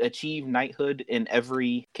to achieve knighthood in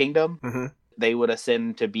every kingdom, they would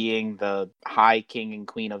ascend to being the High King and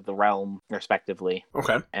Queen of the realm, respectively.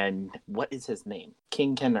 Okay. And what is his name?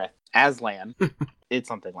 King Kenrith. Aslan. It's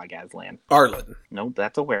something like Aslan. Arlen. No,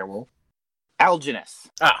 that's a werewolf. Alginus.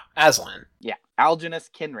 Ah, Aslan. Yeah. Alginus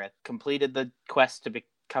Kinrith completed the quest to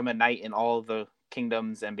become a knight in all of the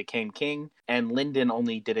kingdoms and became king. And Lyndon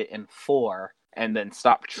only did it in 4 and then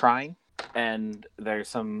stopped trying. And there's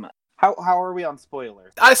some... How are we on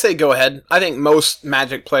spoilers? I say go ahead. I think most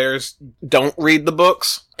Magic players don't read the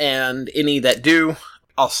books, and any that do,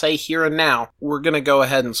 I'll say here and now, we're going to go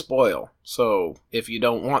ahead and spoil. So if you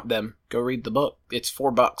don't want them, go read the book. It's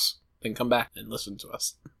 $4. Then come back and listen to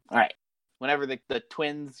us. All right. Whenever the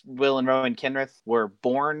twins, Will and Rowan Kinrith, were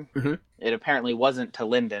born, it apparently wasn't to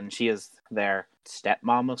Lyndon. She is their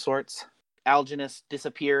stepmom of sorts. Alginus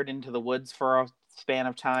disappeared into the woods for a span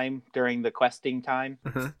of time during the questing time,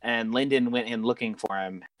 and Lyndon went in looking for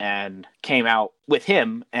him and came out with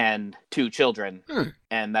him and 2 children.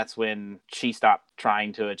 And that's when she stopped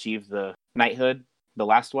trying to achieve the knighthood, the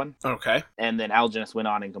last one. Okay. And then Alginus went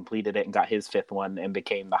on and completed it and got his 5th one and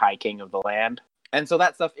became the High King of the land. And so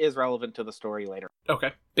that stuff is relevant to the story later.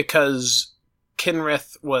 Okay. Because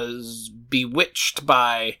Kinrith was bewitched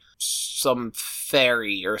by some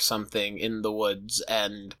fairy or something in the woods,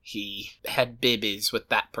 and he had babies with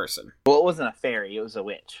that person. Well, it wasn't a fairy, it was a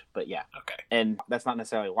witch, but yeah. Okay. And that's not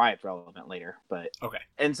necessarily why it's relevant later, but... Okay.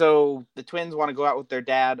 And so the twins want to go out with their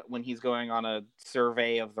dad when he's going on a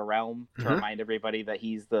survey of the realm to remind everybody that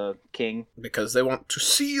he's the king. Because they want to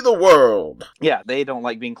see the world. Yeah, they don't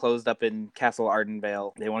like being closed up in Castle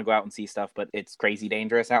Ardenvale. They want to go out and see stuff, but it's crazy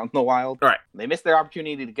dangerous out in the wild. Right. They miss their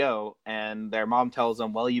opportunity to go, and their mom tells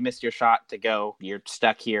them, well, you missed your shot to go. You're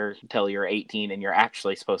stuck here until you're 18, and you're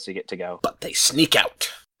actually supposed to get to go. But they sneak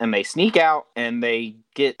out. And they sneak out, and they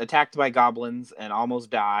get attacked by goblins and almost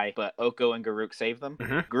die, but Oko and Garruk save them.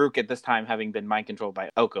 Garruk at this time having been mind controlled by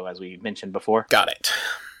Oko, as we mentioned before. Got it.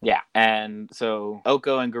 Yeah, and so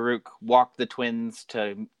Oko and Garruk walk the twins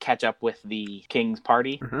to catch up with the king's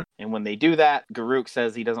party. And when they do that, Garruk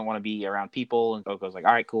says he doesn't want to be around people, and Oko's like,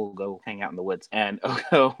 all right, cool, go hang out in the woods. And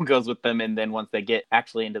Oko goes with them, and then once they get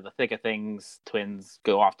actually into the thick of things, twins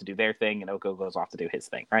go off to do their thing, and Oko goes off to do his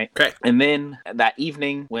thing, right? Okay. And then that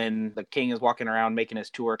evening, when the king is walking around making his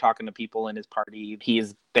tour, talking to people in his party, he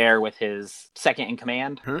is there with his second in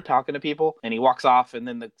command talking to people, and he walks off, and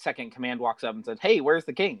then the second in command walks up and says, hey, where's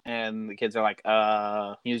the king? And the kids are like,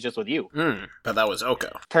 he was just with you. But that was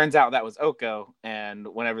Oko. Turns out that was Oko, and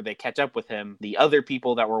whenever they catch up with him, the other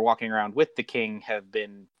people that were walking around with the king have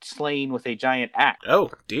been slain with a giant axe. Oh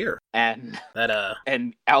dear. And that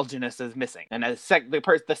and Alginus is missing, and as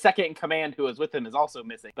the second in command who was with him is also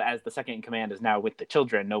missing. But as the second in command is now with the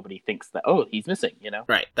children, nobody thinks that he's missing.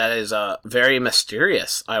 Right. That is very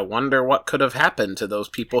mysterious. I wonder what could have happened to those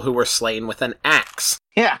people who were slain with an axe.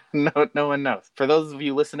 Yeah, no one knows. For those of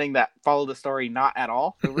you listening that follow the story not at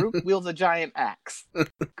all, Garruk wields a giant axe.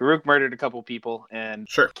 Garruk murdered a couple people, and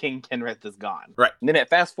King Kinrith is gone. Right. And then it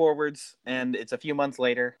fast forwards, and it's a few months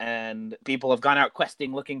later, and people have gone out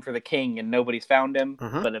questing looking for the king, and nobody's found him.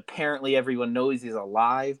 But apparently everyone knows he's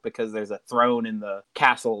alive because there's a throne in the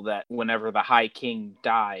castle that whenever the High King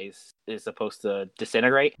dies is supposed to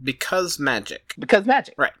disintegrate. Because magic.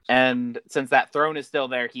 Right. And since that throne is still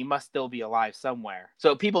there, he must still be alive somewhere.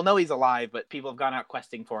 So people know he's alive, but people have gone out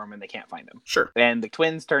questing for him and they can't find him. Sure. And the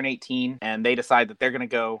twins turn 18 and they decide that they're going to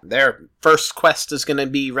go... Their first quest is going to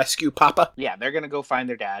be rescue Papa? Yeah, they're going to go find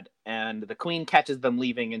their dad. And the queen catches them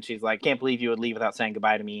leaving and she's like, can't believe you would leave without saying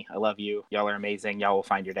goodbye to me. I love you. Y'all are amazing. Y'all will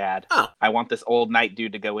find your dad. Oh. I want this old knight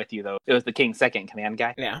dude to go with you, though. It was the king's second in command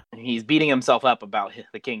guy. Yeah. He's beating himself up about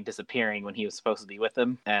the king disappearing when he was supposed to be with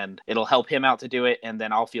him. And it'll help him out to do it. And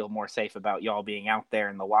then I'll feel more safe about y'all being out there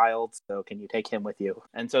in the wild. So can you take him with you?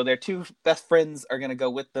 And so their 2 best friends are going to go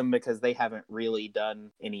with them because they haven't really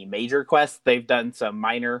done any major quests. They've done some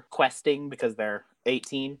minor questing because they're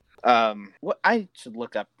 18. What I should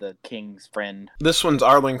look up the king's friend. This one's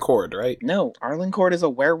Arlencord, right? No, Arlencord is a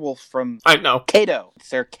werewolf from... I know. Cato.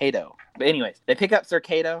 Sir Cato. But anyways, they pick up Sir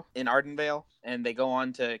Cato in Ardenvale, and they go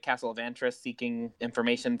on to Castle Avantris seeking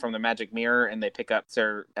information from the magic mirror, and they pick up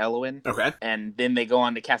Sir Elwyn. Okay. And then they go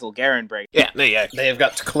on to Castle Garenbrig. Yeah, they have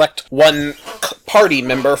got to collect one party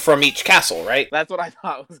member from each castle, right? That's what I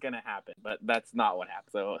thought was going to happen, but that's not what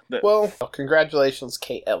happened. So well, congratulations,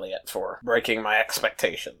 Kate Elliott, for breaking my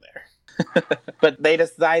expectation there. But they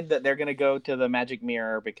decide that they're going to go to the magic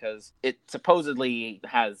mirror because it supposedly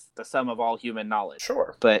has the sum of all human knowledge.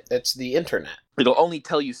 Sure. But it's the internet. It'll only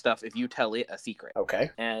tell you stuff if you tell it a secret.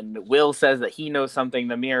 Okay. And Will says that he knows something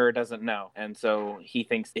the mirror doesn't know. And so he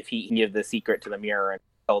thinks if he can give the secret to the mirror and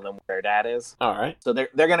tell them where Dad is. All right. So they're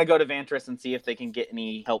going to go to Vantress and see if they can get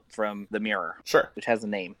any help from the mirror. Sure. Which has a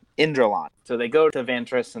name, Indralon. So they go to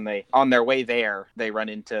Vantress, and on their way there, they run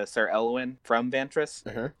into Sir Elwyn from Vantress.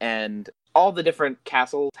 Mm-hmm. And all the different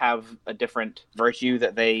castles have a different virtue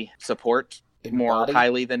that they support more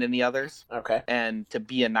highly than any others. Okay. And to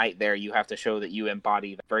be a knight there, you have to show that you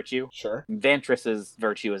embody the virtue. Sure. Vantress's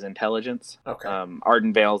virtue is intelligence. Okay.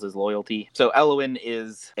 Ardenvale's is loyalty. So Elwyn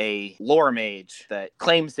is a lore mage that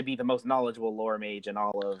claims to be the most knowledgeable lore mage in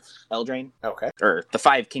all of Eldraine. Okay. Or the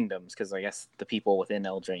Five Kingdoms, because I guess the people within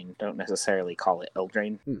Eldraine don't necessarily call it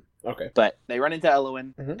Eldraine. Okay. But they run into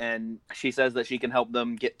Elwyn, Mhm. and she says that she can help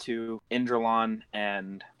them get to Indralon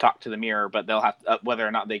and talk to the mirror, but they'll have to, whether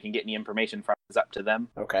or not they can get any information from it is up to them.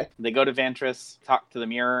 Okay. They go to Vantress, talk to the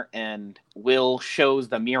mirror, and Will shows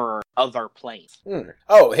the mirror other planes.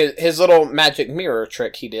 Oh, his little magic mirror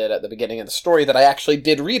trick he did at the beginning of the story that I actually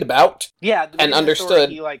did read about. Yeah, and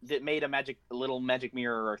understood. He made a little magic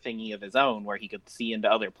mirror thingy of his own where he could see into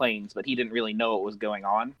other planes, but he didn't really know what was going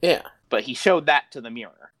on. Yeah. But he showed that to the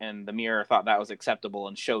mirror, and the mirror thought that was acceptable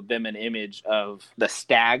and showed them an image of the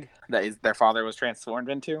stag that their father was transformed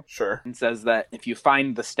into. Sure. And says that if you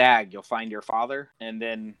find the stag, you'll find your father, and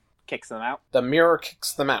then kicks them out. The mirror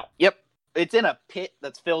kicks them out. Yep. It's in a pit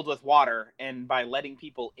that's filled with water, and by letting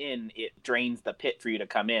people in, it drains the pit for you to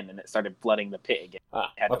come in, and it started flooding the pit again.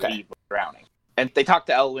 Had to leave with drowning. And they talk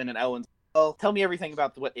to Elwyn, and Elwyn's well, tell me everything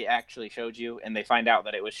about what it actually showed you, and they find out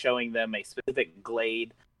that it was showing them a specific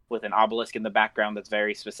glade with an obelisk in the background that's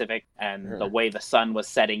very specific, and the way the sun was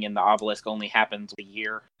setting in the obelisk only happens a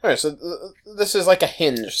year. Alright, so this is like a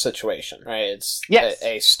hinge situation, right? It's Yes.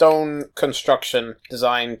 a stone construction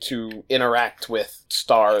designed to interact with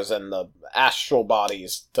stars and the astral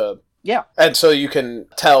bodies to... Yeah. And so you can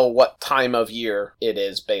tell what time of year it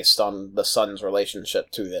is based on the sun's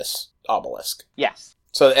relationship to this obelisk. Yes.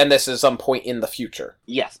 So, and this is some point in the future.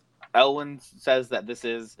 Yes. Elwyn says that this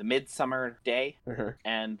is the midsummer day,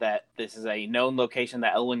 and that this is a known location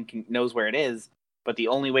that Elwyn knows where it is, but the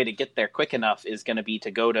only way to get there quick enough is going to be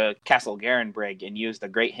to go to Castle Garenbrig and use the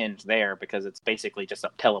Great Hinge there, because it's basically just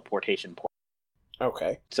a teleportation point.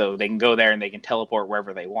 Okay. So they can go there and they can teleport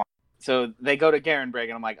wherever they want. So they go to Garenbrig,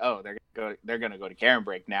 and I'm like, oh, they're going to go to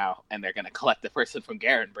Garenbrig now, and they're going to collect the person from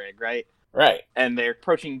Garenbrig, right? Right. And they're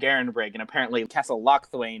approaching Garenbrig, and apparently Castle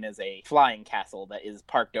Lochthwain is a flying castle that is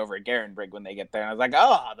parked over at Garenbrig when they get there. And I was like,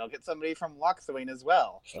 oh, they'll get somebody from Lochthwain as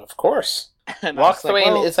well. Of course.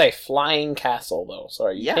 Lochthwain is a flying castle, though.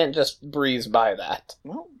 Sorry, you can't just breeze by that.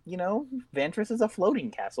 Well, Vantress is a floating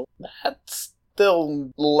castle. That's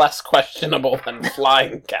still less questionable than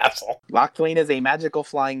flying castle. Lochthwain is a magical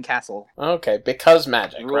flying castle. Okay, because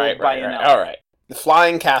magic. Ruled Right. All right. The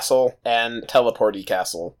flying castle and teleporty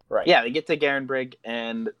castle. Right. Yeah, they get to Garenbrig,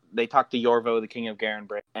 and they talk to Yorvo, the king of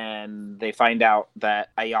Garenbrig, and they find out that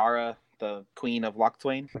Ayara, the queen of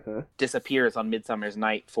Lochthwain, disappears on Midsummer's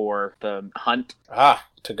Night for the hunt.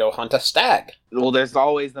 To go hunt a stag. Well, there's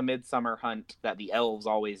always the midsummer hunt that the elves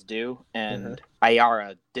always do, and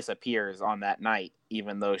Ayara disappears on that night,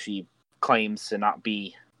 even though she claims to not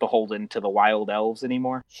be beholden to the wild elves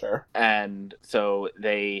anymore. Sure. And so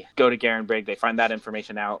they go to Garenbrig, they find that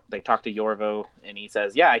information out, they talk to Yorvo, and he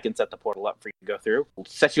says, yeah, I can set the portal up for you to go through. We'll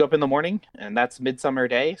set you up in the morning, and that's Midsummer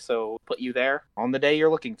Day, so put you there on the day you're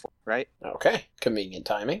looking for, right? Okay. Convenient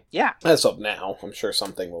timing. Yeah. As of now, I'm sure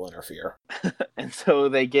something will interfere. And so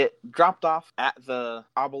they get dropped off at the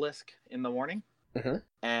obelisk in the morning,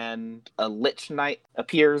 and a Lich Knight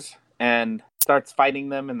appears and starts fighting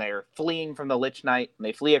them, and they're fleeing from the Lich Knight, and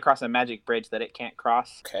they flee across a magic bridge that it can't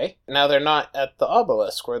cross. Okay. Now they're not at the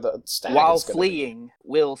obelisk where the stag While is fleeing,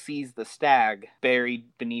 Will sees the stag buried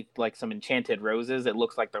beneath like some enchanted roses. It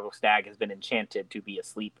looks like the stag has been enchanted to be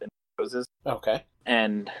asleep in roses. Okay.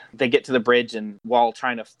 And they get to the bridge, and while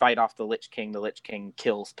trying to fight off the Lich King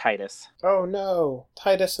kills Titus. Oh no,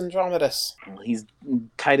 Titus Andromedus.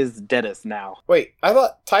 Titus Dedus now. Wait, I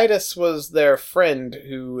thought Titus was their friend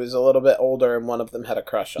who is a little bit older and one of them had a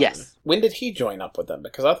crush on him. When did he join up with them?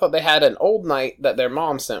 Because I thought they had an old knight that their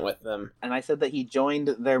mom sent with them. And I said that he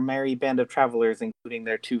joined their merry band of travelers, including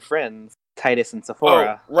their two friends, Titus and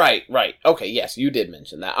Sephora. Oh, right. Okay, yes, you did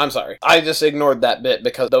mention that. I'm sorry. I just ignored that bit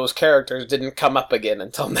because those characters didn't come up again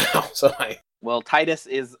until now, Well, Titus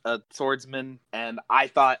is a swordsman, and I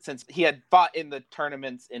thought, since he had fought in the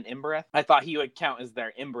tournaments in Imbereth, I thought he would count as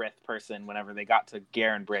their Imbereth person whenever they got to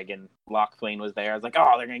Garenbrig and Lochthwain was there. I was like,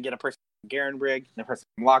 oh, they're going to get a person from Garenbrig and a person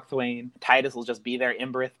from Lochthwain. Titus will just be their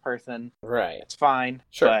Imbereth person. Right. It's fine.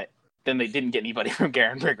 Sure. But then they didn't get anybody from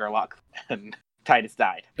Garenbrig or Lochthwain, and Titus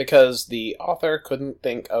died. Because the author couldn't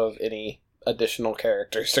think of any additional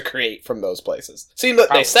characters to create from those places. Seemed that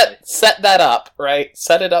they Probably. set that up, right?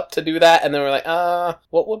 Set it up to do that, and then we're like,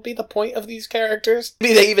 what would be the point of these characters?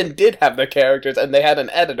 Maybe they even did have the characters, and they had an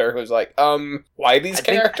editor who's like, why these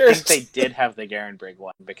characters? I think they did have the Garen Brigg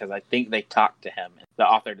one, because I think they talked to him. The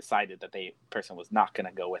author decided that the person was not going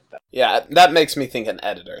to go with them. Yeah, that makes me think an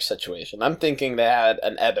editor situation. I'm thinking they had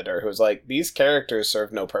an editor who's like, these characters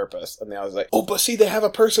serve no purpose. And the other's like, oh, but see, they have a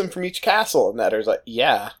person from each castle. And the editor's like,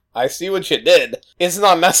 yeah, I see what you did. It's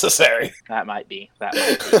not necessary. That might be.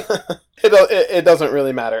 It doesn't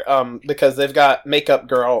really matter, because they've got Makeup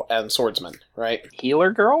Girl and Swordsman, right?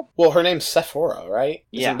 Healer Girl? Well, her name's Sephora, right?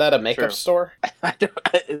 Yeah, Isn't that a makeup true. store?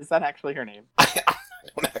 Is that actually her name? I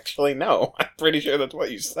don't actually know. I'm pretty sure that's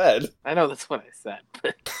what you said. I know that's what I said.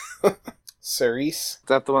 Cerise, Is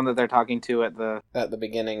that the one that they're talking to at the... at the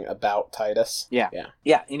beginning about Titus. Yeah. Yeah.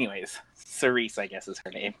 Yeah, anyways. Cerise, I guess, is her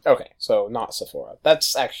name. Okay, so not Sephora.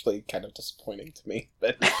 That's actually kind of disappointing to me.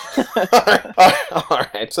 But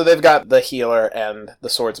Alright, so they've got the healer and the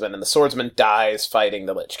swordsman, and the swordsman dies fighting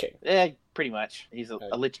the Lich King. Pretty much. He's a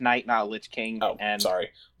Lich Knight, not a Lich King. Oh, and sorry.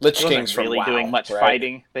 Lich he wasn't King's from really WoW, doing much right?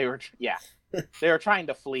 fighting. They were trying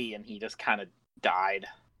to flee, and he just kind of died.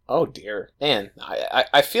 Oh dear. Man,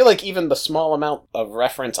 I feel like even the small amount of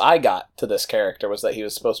reference I got to this character was that he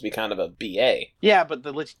was supposed to be kind of a BA. Yeah, but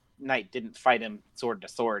the Lich Knight didn't fight him sword to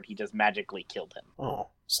sword. He just magically killed him. Oh,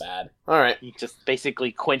 sad. Alright. He just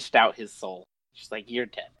basically quenched out his soul. Just like, you're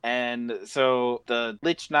dead. And so the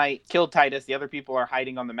Lich Knight killed Titus. The other people are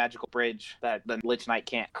hiding on the magical bridge that the Lich Knight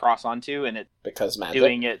can't cross onto, and it's Because magic.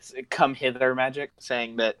 doing its come hither magic,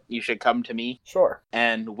 saying that you should come to me. Sure.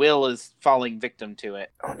 And Will is falling victim to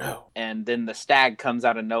it. Oh no. And then the stag comes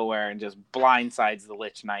out of nowhere and just blindsides the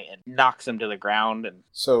Lich Knight and knocks him to the ground. And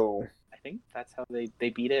So... I think that's how they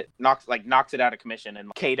beat it. Knocks it out of commission.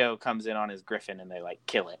 And Kato comes in on his griffin and they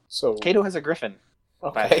kill it. So... Kato has a griffin,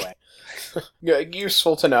 by the way. Yeah,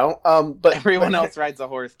 useful to know. But Everyone else rides a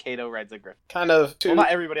horse. Kato rides a griffin. kind of Well,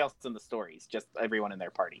 not everybody else in the stories, just everyone in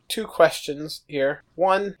their party. two questions here.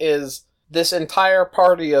 One is this entire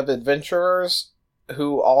party of adventurers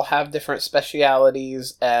who all have different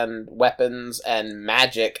specialities and weapons and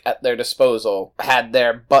magic at their disposal had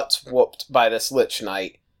their butts whooped by this Lich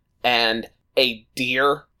Knight, and a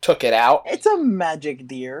deer took it out. It's a magic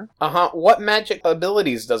deer. What magic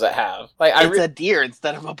abilities does it have? It's a deer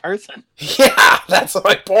instead of a person. Yeah, that's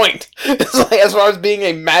my point. It's as far as being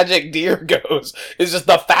a magic deer goes, it's just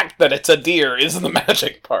the fact that it's a deer is the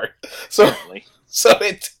magic part. So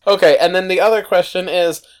it's... Okay, and then the other question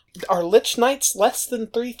is, are Lich Knights less than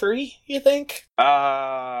 3/3, you think?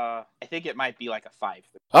 I think it might be like a 5.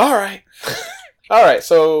 Alright. Alright,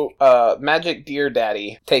 so Magic Deer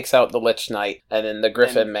Daddy takes out the Lich Knight, and then the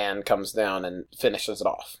Griffin Man comes down and finishes it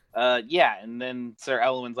off. Yeah, and then Sir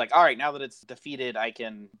Elwin's like, alright, now that it's defeated, I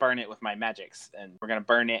can burn it with my magics. And we're gonna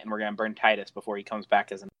burn it, and we're gonna burn Titus before he comes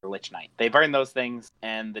back as another Lich Knight. They burn those things,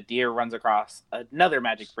 and the deer runs across another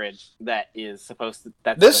magic bridge that is supposed to...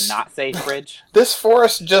 That's the not safe bridge. This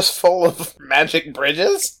forest just full of magic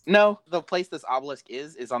bridges? No, the place this obelisk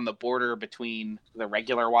is on the border between the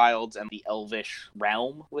regular wilds and the elvish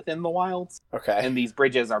realm within the wilds. Okay. And these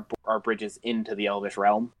bridges are bridges into the elvish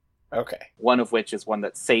realm. Okay. One of which is one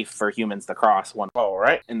that's safe for humans to cross.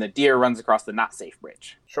 Alright. And the deer runs across the not safe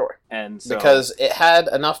bridge. Sure. And so... Because it had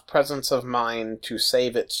enough presence of mind to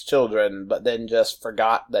save its children, but then just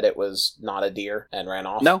forgot that it was not a deer and ran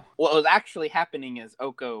off. No. What was actually happening is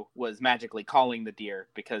Oko was magically calling the deer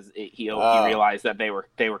because he realized that they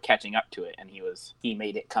were catching up to it, and he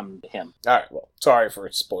made it come to him. Alright, well, sorry for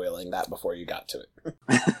spoiling that before you got to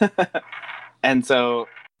it. And so...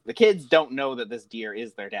 The kids don't know that this deer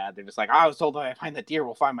is their dad. They're just like, I was told that if I find the deer,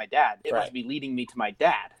 we'll find my dad. It must be leading me to my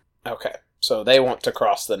dad. Okay, so they want to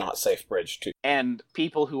cross the not safe bridge too. And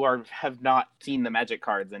people who have not seen the magic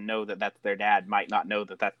cards and know that that's their dad might not know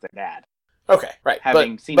that that's their dad. Okay, right.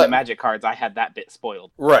 Having seen the magic cards, I had that bit spoiled.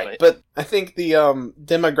 Right, but I think the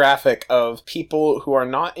demographic of people who are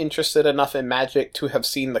not interested enough in magic to have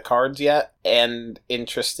seen the cards yet and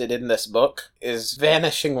interested in this book is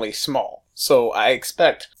vanishingly small. So I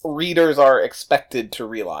expect readers are expected to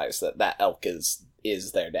realize that elk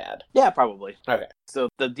is their dad. Yeah, probably. Okay. So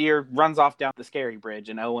the deer runs off down the scary bridge,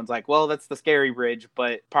 and Owen's like, well, that's the scary bridge,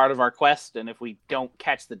 but part of our quest, and if we don't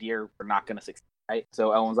catch the deer, we're not going to succeed. Right?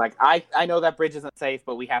 So Elwin's like, I know that bridge isn't safe,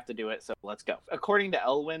 but we have to do it, so let's go. According to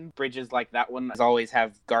Elwin, bridges like that one always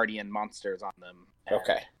have guardian monsters on them.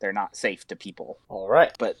 Okay. They're not safe to people. All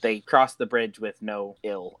right. But they cross the bridge with no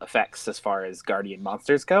ill effects as far as guardian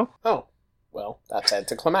monsters go. Oh. Well, that's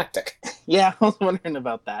anticlimactic. Yeah, I was wondering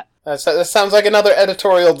about that. That sounds like another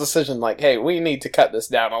editorial decision, like, hey, we need to cut this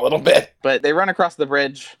down a little bit. But they run across the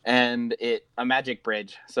bridge, and a magic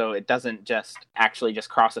bridge, so it doesn't just actually just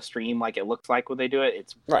cross a stream like it looks like when they do it.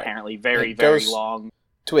 It's Right. apparently very, It very goes long.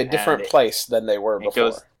 To a different place than they were It before.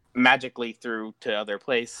 goes magically through to other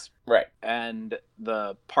place, Right. and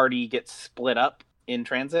the party gets split up in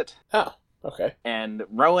transit. Oh, okay. And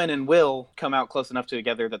Rowan and Will come out close enough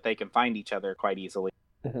together that they can find each other quite easily.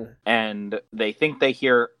 Mm-hmm. And they think they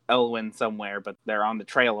hear Elwyn somewhere, but they're on the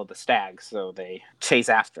trail of the stag, so they chase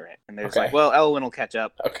after it. And they're just like, well, Elwyn will catch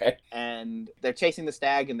up. Okay. And they're chasing the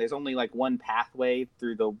stag, and there's only like one pathway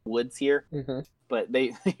through the woods here. Mm-hmm. But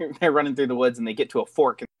they're running through the woods, and they get to a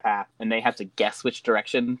fork in the path, and they have to guess which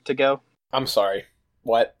direction to go. I'm sorry.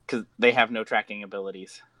 What? Because they have no tracking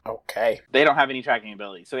abilities. Okay. They don't have any tracking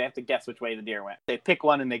abilities, so they have to guess which way the deer went. They pick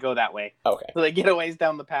one and they go that way. Okay. So they get a ways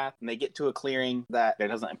down the path and they get to a clearing that there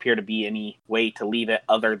doesn't appear to be any way to leave it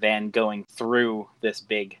other than going through this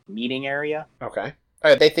big meeting area. Okay.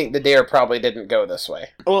 They think the deer probably didn't go this way.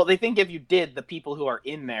 Well, they think if you did, the people who are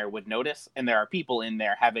in there would notice, and there are people in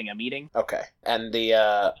there having a meeting. Okay. And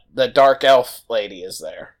the dark elf lady is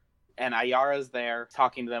there. And Ayara's there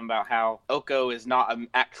talking to them about how Oko is not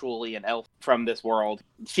actually an elf from this world.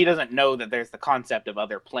 She doesn't know that there's the concept of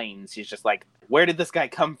other planes. She's just like, where did this guy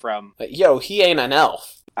come from? But, yo, he ain't an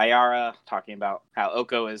elf. Ayara talking about how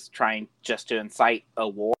Oko is trying just to incite a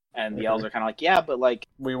war. And the elves are kind of like, yeah, but like...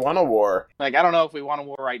 We want a war. Like, I don't know if we want a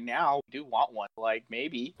war right now. We do want one. Like,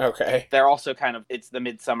 maybe. Okay. They're also kind of... It's the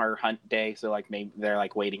midsummer hunt day, so like maybe they're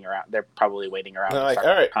like waiting around. They're probably waiting around. They're like,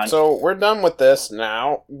 alright, so we're done with this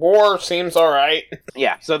now. War seems alright.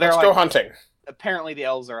 Yeah, so they're Let's go hunting. Apparently the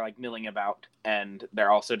elves are like milling about, and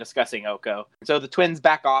they're also discussing Oko. So the twins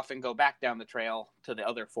back off and go back down the trail to the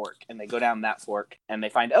other fork, and they go down that fork, and they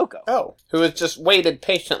find Oko. Oh, who has just waited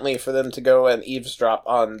patiently for them to go and eavesdrop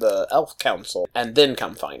on the elf council, and then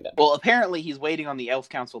come find him. Well, apparently he's waiting on the elf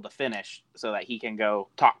council to finish, so that he can go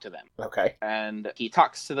talk to them. Okay. And he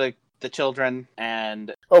talks to the children,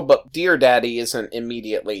 and... Oh, but Deer Daddy isn't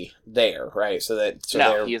immediately there, right?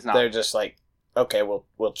 No, he is not. They're just like, okay, we'll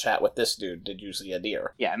chat with this dude. Did you see a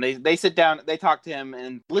deer? Yeah, and they sit down, they talk to him,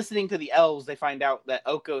 and listening to the elves, they find out that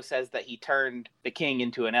Oko says that he turned the king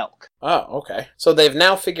into an elk. Oh, okay. So they've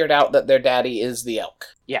now figured out that their daddy is the elk.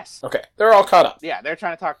 Yes. Okay, they're all caught up. Yeah, they're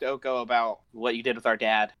trying to talk to Oko about what you did with our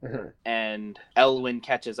dad. Mm-hmm. And Elwyn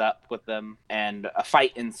catches up with them, and a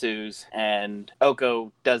fight ensues, and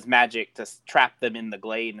Oko does magic to trap them in the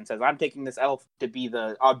glade and says, I'm taking this elf to be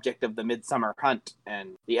the object of the midsummer hunt,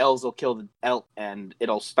 and the elves will kill the elk, and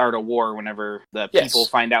it'll start a war whenever the people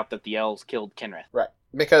find out that the elves killed Kenrith. Right.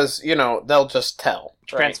 Because, they'll just tell.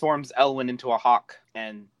 Right? Transforms Elwyn into a hawk,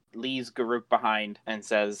 and leaves Garruk behind and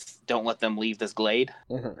says, don't let them leave this glade.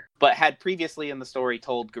 Mm-hmm. But had previously in the story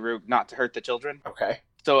told Garruk not to hurt the children. Okay.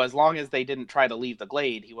 So as long as they didn't try to leave the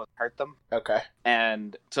glade, he wouldn't hurt them. Okay.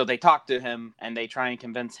 And so they talk to him, and they try and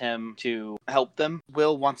convince him to help them.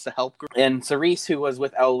 Will wants to help Garruk. And Cerise, who was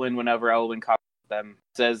with Elwyn whenever Elwyn caught them,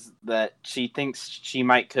 says that she thinks she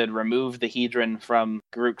could remove the hedron from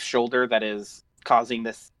Garruk's shoulder that is causing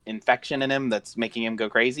this infection in him that's making him go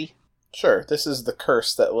crazy. Sure, this is the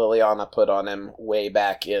curse that Liliana put on him way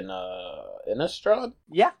back in Innistrad?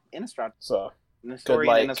 Yeah, Innistrad. So, in the story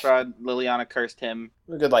in Innistrad, Liliana cursed him.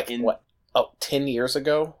 Good, 10 years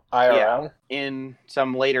ago? IRL? Yeah. In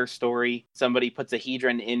some later story, somebody puts a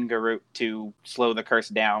hedron in Garruk to slow the curse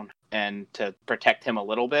down and to protect him a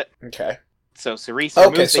little bit. Okay. So Cerise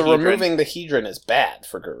removes the hedron. Removing the hedron is bad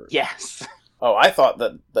for Garruk. Yes. Oh, I thought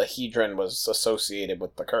that the hedron was associated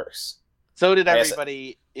with the curse. So did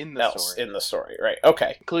everybody in the story. In the story, right.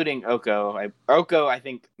 Okay. Including Oko. Oko, I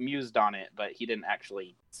think, mused on it, but he didn't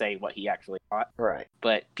actually say what he actually thought. Right.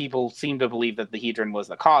 But people seem to believe that the hedron was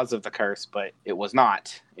the cause of the curse, but it was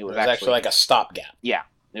not. It was actually like a stopgap. Yeah.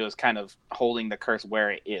 It was kind of holding the curse where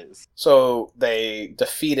it is. So they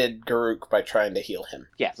defeated Garruk by trying to heal him.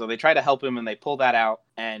 Yeah, so they try to help him, and they pull that out,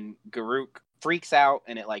 and Garruk freaks out,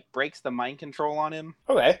 and it breaks the mind control on him.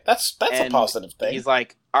 Okay, that's a positive thing. He's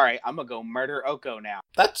like, all right, I'm gonna go murder Oko now.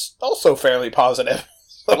 That's also fairly positive.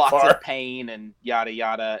 Lots of pain and yada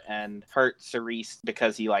yada, and hurt Cerise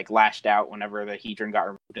because he lashed out whenever the hedron got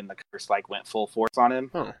removed and the curse went full force on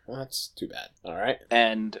him. Oh, well, that's too bad. All right.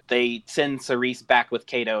 And they send Cerise back with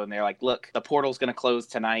Kato, and they're like, look, the portal's gonna close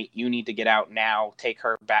tonight. You need to get out now. Take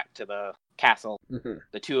her back to the castle. Mm-hmm.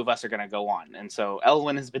 The two of us are going to go on. And so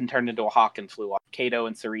Elwyn has been turned into a hawk and flew off. Kato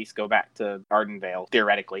and Cerise go back to Ardenvale,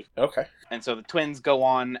 theoretically. Okay. And so the twins go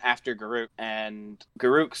on after Garruk, and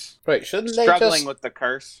Garruk's struggling with the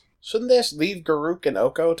curse. Shouldn't they just leave Garuk and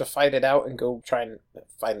Oko to fight it out and go try and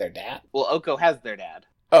find their dad? Well, Oko has their dad.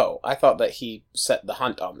 Oh, I thought that he set the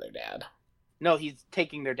hunt on their dad. No, he's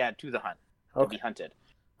taking their dad to the hunt to be Okay. hunted.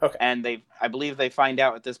 Okay. And I believe they find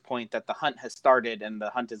out at this point that the hunt has started and the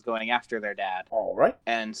hunt is going after their dad. All right.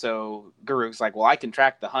 And so Garuk's like, well, I can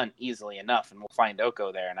track the hunt easily enough and we'll find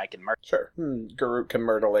Oko there and I can murder. Sure. Garuk can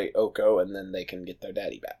murderate Oko and then they can get their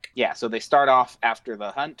daddy back. Yeah, so they start off after the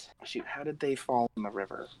hunt. Shoot, how did they fall in the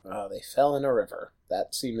river? They fell in a river.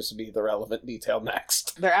 That seems to be the relevant detail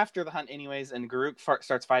next. They're after the hunt anyways, and Garuk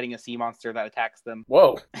starts fighting a sea monster that attacks them.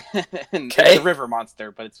 Whoa. And Okay. It's a river monster,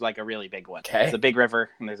 but it's like a really big one. Okay. It's a big river,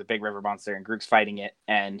 and there's a big river monster, and Garuk's fighting it,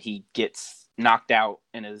 and he gets knocked out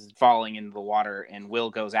and is falling into the water, and Will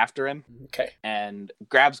goes after him Okay. and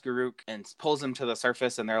grabs Garuk and pulls him to the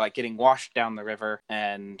surface, and they're like getting washed down the river,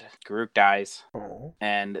 and Garuk dies, Oh.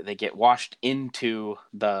 and they get washed into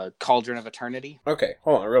the Cauldron of Eternity. Okay,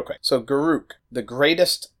 hold on real quick. So Garuk, the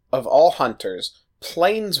greatest of all hunters,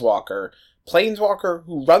 Planeswalker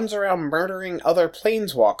who runs around murdering other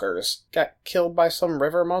Planeswalkers, got killed by some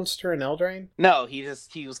river monster in Eldraine? No, he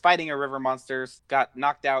was fighting a river monster, got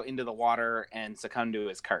knocked out into the water, and succumbed to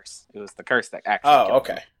his curse. It was the curse that actually Oh, killed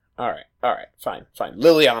him. okay. Alright, fine.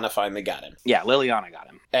 Liliana finally got him. Yeah, Liliana got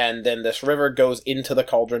him. And then this river goes into the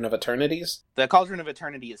Cauldron of Eternities? The Cauldron of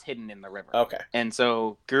Eternity is hidden in the river. Okay, And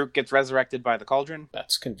so Garuk gets resurrected by the cauldron.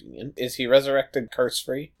 that's convenient. Is he resurrected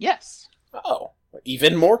curse-free? Yes. Oh,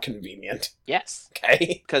 even more convenient. Yes.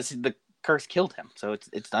 Okay. Because the curse killed him, so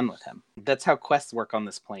it's done with him. That's how quests work on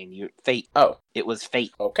this plane. Fate. Oh, It was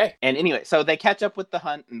fate. okay. And anyway, so they catch up with the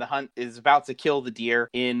hunt, and the hunt is about to kill the deer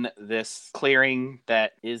in this clearing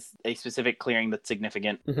that is a specific clearing that's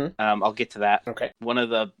significant. Mhm. I'll get to that. Okay. One of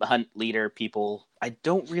the hunt leader people, I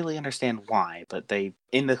don't really understand why, but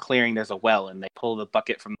in the clearing there's a well, and they pull the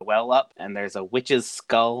bucket from the well up, and there's a witch's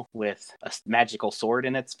skull with a magical sword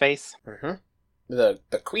in its face. Mm-hmm. The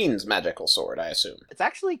Queen's magical sword, I assume. It's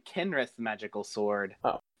actually Kenrith's magical sword.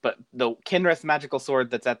 Oh. But the Kenrith magical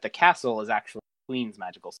sword that's at the castle is actually Queen's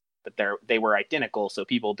magical sword. But they were identical, so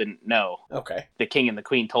people didn't know. Okay. The king and the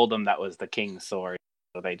queen told them that was the king's sword.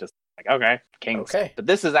 So they just like, okay, king's. Okay. But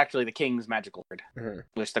this is actually the king's magical sword, Mhm.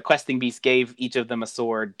 which the questing beast gave each of them a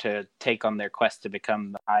sword to take on their quest to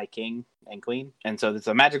become the High King and Queen. And so it's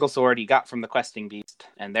a magical sword he got from the questing beast.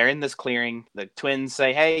 And they're in this clearing. The twins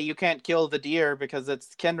say, hey, you can't kill the deer because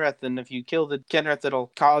it's Kenrith, and if you kill the Kenrith,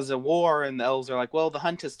 it'll cause a war. And the elves are like, well, the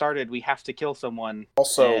hunt has started. We have to kill someone.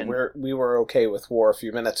 Also, And- we were okay with war a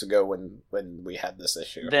few minutes ago when we had this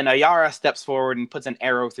issue. Then Ayara steps forward and puts an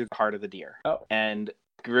arrow through the heart of the deer. Oh. And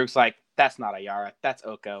Garuk's like, that's not Ayara, that's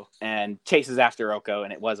Oko. And chases after Oko,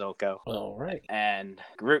 and it was Oko. All right. And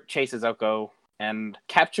Garuk chases Oko and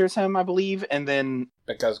captures him, I believe, and then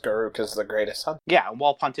Because Garuk is the greatest hunter. yeah,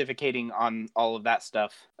 while pontificating on all of that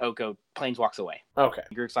stuff, Oko planeswalks away. Okay.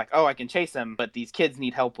 Garuk's like, oh, I can chase him, but these kids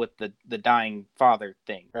need help with the dying father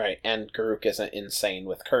thing. Right, and Garuk isn't insane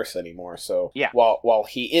with curse anymore, so Yeah. while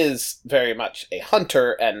he is very much a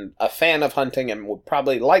hunter and a fan of hunting and would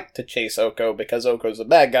probably like to chase Oko because Oko's a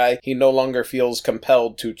bad guy, he no longer feels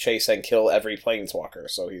compelled to chase and kill every planeswalker,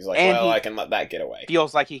 so he's like, And I can let that get away.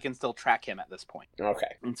 Feels like he can still track him at this point.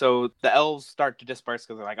 Okay, And so the elves start to disperse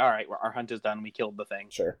because they're like, all right, our hunt is done. We killed the thing.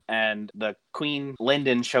 sure. And the Queen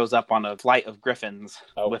Linden shows up on a flight of griffins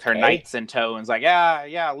with her Okay. knights in tow and is like,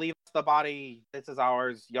 yeah, leave the body. This is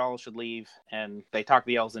ours. Y'all should leave. And they talk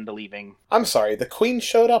the elves into leaving. I'm sorry, the queen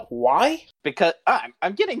showed up? Why? Because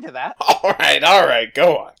I'm getting to that. Alright,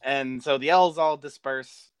 go on. And so the elves all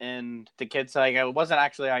disperse, and the kid's like, it wasn't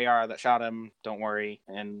actually Ayara that shot him. Don't worry.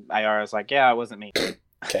 And Ayara's like, yeah, it wasn't me.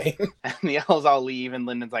 Okay. And the elves all leave, and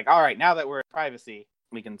Linden's like, all right, now that we're in privacy,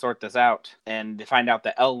 we can sort this out. And they find out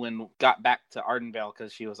that Elwyn got back to Ardenvale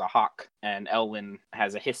because she was a hawk, and Elwyn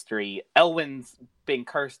has a history. Elwyn's been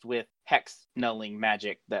cursed with hex nulling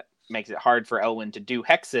magic that makes it hard for Elwyn to do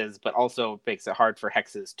hexes, but also makes it hard for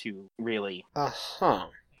hexes to really Uh-huh.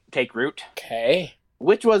 take root, Okay.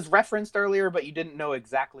 which was referenced earlier, but you didn't know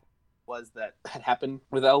exactly what it was that had happened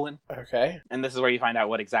with Elwyn. Okay. And this is where you find out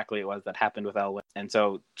what exactly it was that happened with Elwyn. And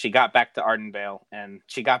so she got back to Ardenvale, and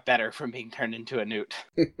she got better from being turned into a newt.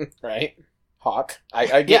 Right. Hawk.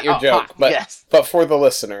 I get your oh, joke, hawk, but yes. but for the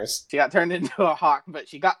listeners. She got turned into a hawk, but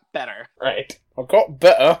she got better. Right. I got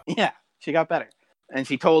better. Yeah, she got better. And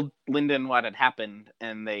she told Linden what had happened,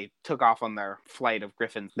 and they took off on their flight of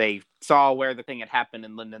griffins. They saw where the thing had happened,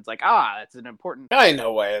 and Linden's like, it's an important... I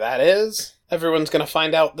know where that is. Everyone's gonna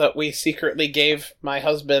find out that we secretly gave my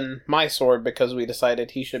husband my sword because we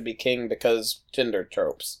decided he should be king because gender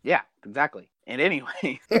tropes. Yeah, exactly. And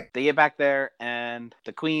anyway, they get back there, and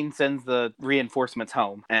the queen sends the reinforcements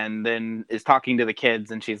home, and then is talking to the kids,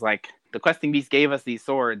 and she's like, the questing beast gave us these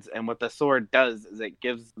swords, and what the sword does is it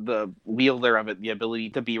gives the wielder of it the ability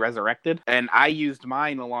to be resurrected. And I used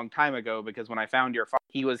mine a long time ago because when I found your father,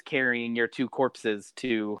 he was carrying your 2 corpses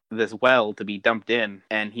to this well to be dumped in,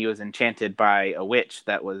 and he was enchanted by a witch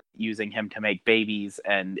that was using him to make babies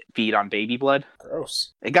and feed on baby blood. Gross.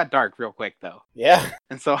 It got dark real quick, though. Yeah.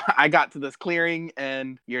 And so I got to this clearing,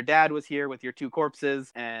 and your dad was here with your 2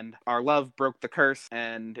 corpses, and our love broke the curse,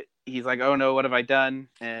 and he's like, oh no, what have I done?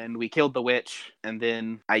 And we killed the witch, and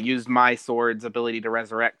then I used my sword's ability to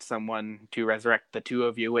resurrect someone to resurrect the 2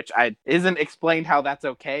 of you, which isn't explained how that's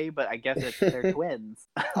okay, but I guess they're twins.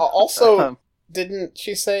 Also, didn't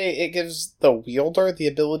she say it gives the wielder the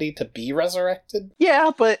ability to be resurrected?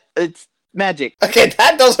 Yeah, but it's magic. Okay,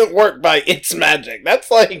 that doesn't work by it's magic. That's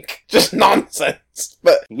like just nonsense.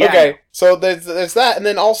 But Yeah. okay, so there's that, and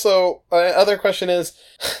then also other question is,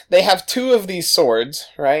 they have 2 of these swords,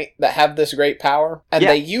 right, that have this great power, and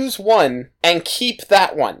Yeah. they use one and keep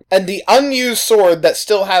that one, and the unused sword that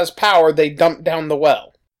still has power they dump down the well.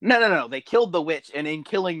 No. They killed the witch, and in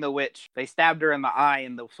killing the witch, they stabbed her in the eye,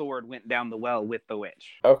 and the sword went down the well with the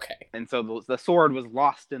witch. Okay. And so the sword was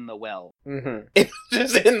lost in the well. Mm-hmm. It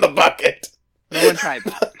was just in the bucket. No one tried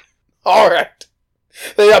that. Alright.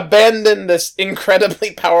 They abandoned this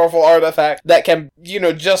incredibly powerful artifact that can,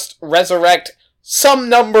 just resurrect some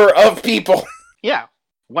number of people. Yeah,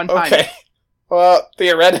 one time. Okay. Well,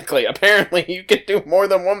 theoretically, apparently you can do more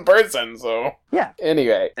than one person, so... Yeah.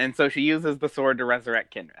 Anyway. And so she uses the sword to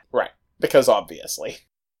resurrect Kindred. Right. Because obviously.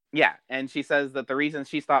 Yeah, and she says that the reason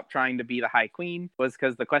she stopped trying to be the High Queen was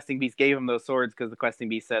because the questing beast gave them those swords, because the questing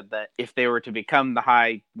beast said that if they were to become the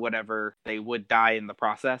High whatever, they would die in the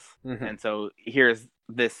process. Mhm. And so here's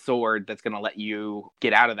this sword that's going to let you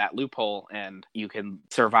get out of that loophole, and you can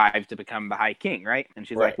survive to become the High King, right? And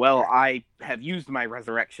she's Right. like, well, I have used my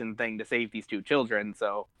resurrection thing to save these 2 children,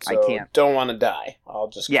 so I So, can't. don't want to die. I'll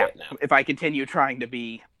just Yeah, quit now. if I continue trying to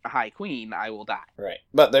be a High Queen, I will die. Right.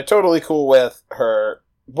 But they're totally cool with her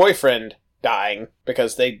boyfriend dying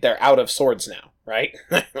because they're out of swords now, right?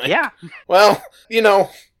 Like, Yeah. Well,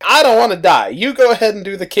 I don't want to die. You go ahead and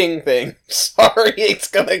do the king thing. Sorry, it's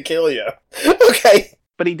gonna kill you. Okay.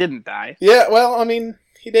 But he didn't die. Yeah, well, I mean,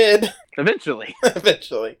 he did. Eventually.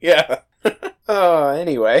 Eventually, yeah.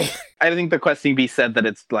 Anyway. I think the questing beast said that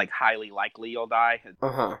it's like highly likely you'll die.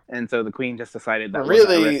 Uh-huh. And so the queen just decided that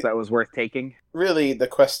Really- was a risk that was worth taking. Really, the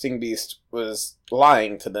questing beast was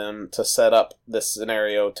lying to them to set up this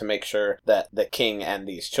scenario to make sure that the king and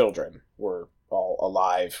these children were all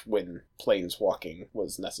alive when planeswalking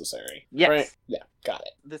was necessary. Yes. Right? Yeah, got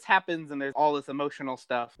it. This happens and there's all this emotional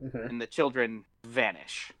stuff Mhm. and the children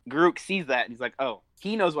vanish. Garuk sees that and he's like, oh,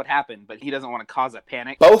 he knows what happened, but he doesn't want to cause a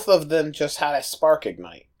panic. Both of them just had a spark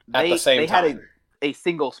ignite at the same they time. had a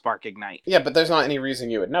single spark ignite. Yeah, but there's not any reason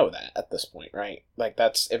you would know that at this point, right? Like,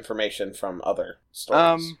 that's information from other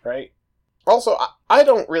stories, right? Also, I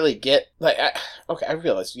don't really get, I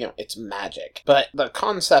realize, it's magic, but the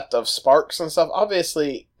concept of sparks and stuff,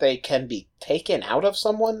 obviously, they can be taken out of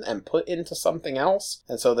someone and put into something else,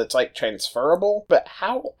 and so that's, transferable, but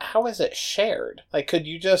how is it shared? Like,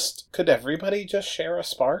 could everybody just share a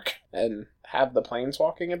spark and have the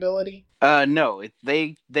planeswalking ability? No,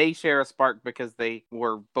 they share a spark because they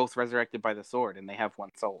were both resurrected by the sword and they have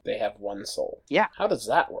one soul. They have one soul. Yeah. How does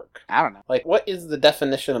that work? I don't know. Like, what is the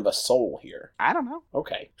definition of a soul here? I don't know.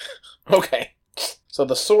 Okay. Okay. So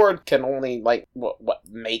the sword can only,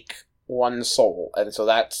 make one soul, and so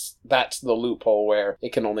that's the loophole where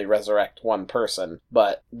it can only resurrect one person,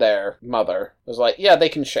 but their mother was like, yeah, they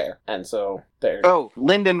can share, and so they're... Oh,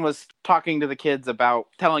 Lyndon was talking to the kids about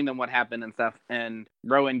telling them what happened and stuff, and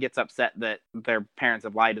Rowan gets upset that their parents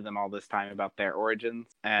have lied to them all this time about their origins,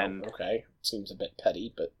 and okay. Seems a bit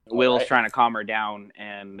petty, but... Will's alright. trying to calm her down,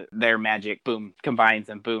 and their magic, boom, combines,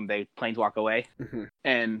 and boom, they planeswalk away. Mhm.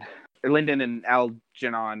 And Lyndon and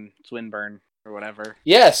Algernon Swinburne, or whatever.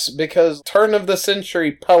 Yes, because turn of the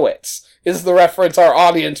century poets is the reference our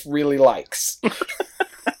audience really likes.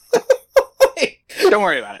 Don't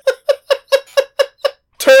worry about it.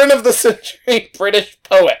 Turn of the century British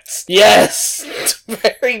poets. Yes!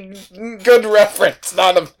 Very good reference,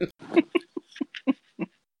 not a...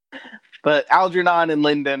 But Algernon and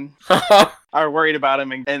Lyndon are worried about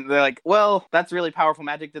him, and they're like, well, that's really powerful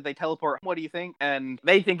magic. Did they teleport? What do you think? And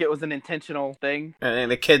they think it was an intentional thing, And then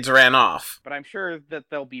the kids ran off. but I'm sure that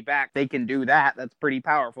they'll be back. They can do that. That's pretty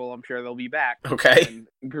powerful. I'm sure they'll be back. Okay.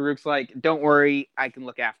 And Garuk's like, don't worry, I can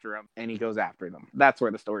look after them. And he goes after them. That's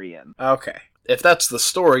where the story ends. Okay. if that's the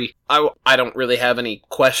story, I don't really have any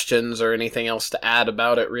questions or anything else to add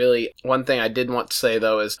about it, really. One thing I did want to say,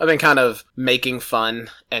 though, is I've been kind of making fun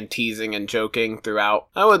and teasing and joking throughout.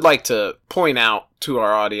 I would like to point out to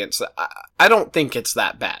our audience that I don't think it's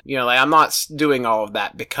that bad. You know, like, I'm not doing all of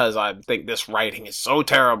that because I think this writing is so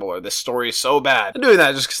terrible or this story is so bad. I'm doing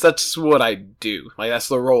that just because that's what I do. Like, that's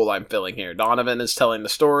the role I'm filling here. Donovan is telling the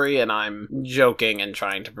story, and I'm joking and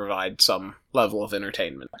trying to provide some level of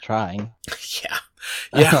entertainment. Trying.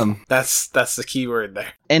 Yeah, that's the key word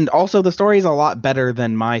there. And also, the story is a lot better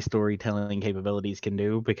than my storytelling capabilities can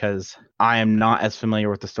do, because I am not as familiar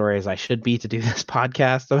with the story as I should be to do this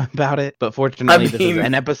podcast about it. But fortunately, this is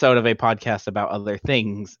an episode of a podcast about other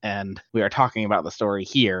things, and we are talking about the story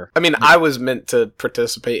here. I mean, I was meant to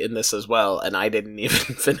participate in this as well, and I didn't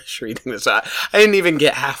even finish reading this. I didn't even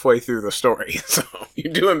get halfway through the story, so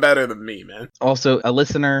you're doing better than me, man. Also, a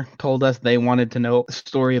listener told us they wanted to know the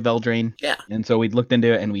story of Eldraine. Yeah. And so we looked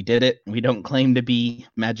into it, and we did it. We don't claim to be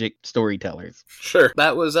Magic storytellers. Sure.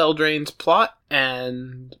 That was Eldraine's plot,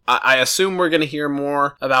 and I assume we're going to hear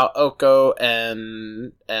more about Oko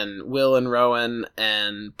and Will and Rowan,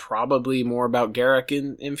 and probably more about Garruk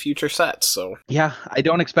in future sets, so... Yeah, I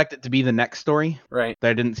don't expect it to be the next story. Right.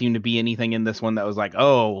 There didn't seem to be anything in this one that was like,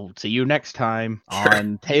 oh, see you next time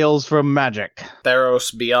on Tales from Magic.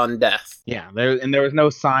 Theros Beyond Death. Yeah, there was no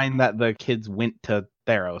sign that the kids went to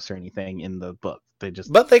Theros or anything in the book.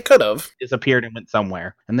 But they could have disappeared and went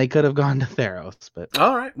somewhere, and they could have gone to Theros. But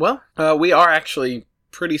all right, well, we are actually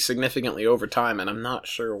pretty significantly over time, and I'm not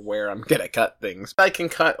sure where I'm gonna cut things. I can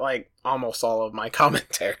cut like almost all of my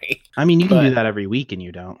commentary. I mean, you can do that every week, and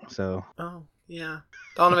you don't. So. Oh yeah,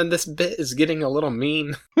 Donovan, this bit is getting a little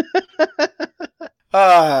mean.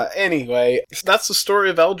 Anyway, so that's the story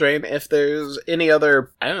of Eldraine. If there's any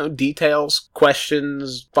other, I don't know, details,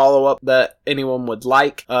 questions, follow-up that anyone would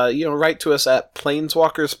like, write to us at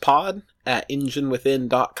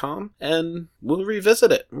planeswalkerspod@enginewithin.com, and we'll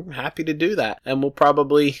revisit it. We're happy to do that. And we'll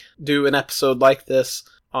probably do an episode like this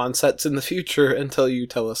on sets in the future until you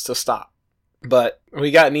tell us to stop. But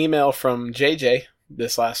we got an email from JJ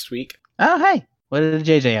this last week. Oh, hey. What did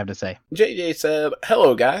JJ have to say? JJ said,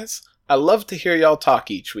 "Hello, guys. I love to hear y'all talk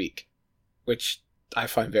each week," which I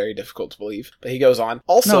find very difficult to believe. But he goes on.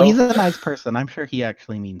 Also, no, he's a nice person. I'm sure he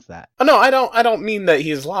actually means that. Oh, no, I don't mean that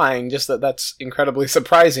he's lying. Just that's incredibly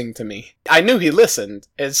surprising to me. I knew he listened.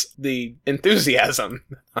 It's the enthusiasm.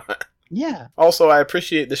 Yeah. Also, I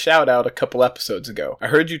appreciate the shout out a couple episodes ago. I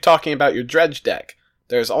heard you talking about your dredge deck.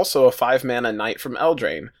 There's also a 5-mana Knight from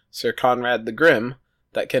Eldraine, Sir Conrad the Grim,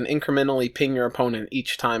 that can incrementally ping your opponent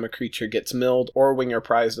each time a creature gets milled or when your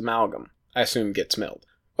prized amalgam. I assume gets milled.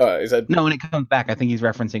 Is that... No, when it comes back. I think he's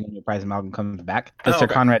referencing when your prized amalgam comes back. Because Sir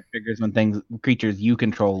Conrad triggers when creatures you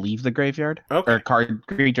control leave the graveyard. Okay. Or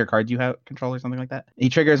creature cards you have control or something like that. He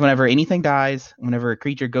triggers whenever anything dies, whenever a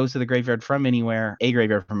creature goes to the graveyard from anywhere,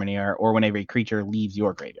 or whenever a creature leaves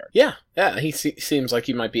your graveyard. Yeah, he seems like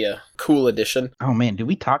he might be a cool addition. Oh man, did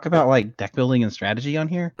we talk about like deck building and strategy on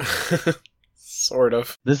here? Sort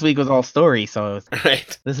of. This week was all story, so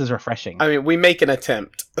right. This is refreshing. I mean, we make an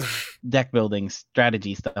attempt. Deck building,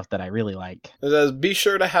 strategy stuff that I really like. It says, be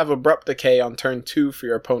sure to have Abrupt Decay on turn 2 for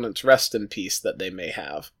your opponent's Rest in Peace that they may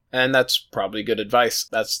have. And that's probably good advice.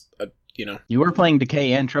 That's, You were playing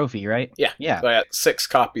Decay and Trophy, right? Yeah. Yeah. So I got 6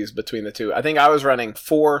 copies between the two. I think I was running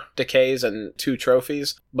 4 Decays and 2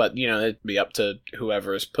 Trophies, but, it'd be up to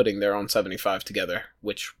whoever is putting their own 75 together,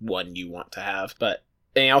 which one you want to have. But...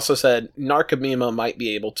 And he also said, Narcomoeba might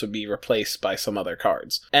be able to be replaced by some other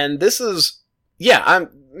cards. And this is,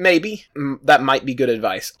 maybe. That might be good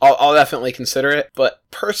advice. I'll definitely consider it. But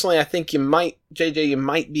personally, I think you might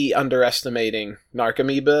be underestimating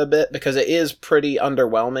Narcomoeba a bit, because it is pretty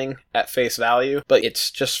underwhelming at face value, but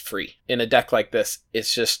it's just free. In a deck like this,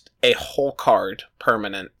 it's just a whole card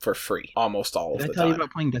permanent for free almost all of the time. Did I tell you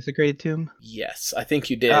about playing Desecrated Tomb? Yes, I think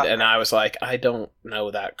you did, and I was like, I don't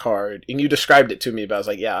know that card. And you described it to me, but I was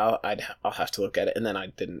like, yeah, I'll have to look at it, and then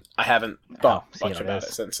I haven't thought much about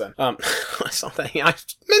it since then. Something I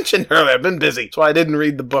mentioned earlier, I've been busy, so I didn't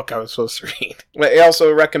read the book I was supposed to read. He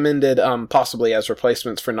also recommended possibly as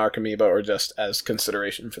replacements for Narcomoeba or just as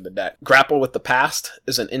consideration for the deck. Grapple with the Past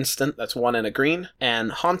is an instant that's 1 and a green,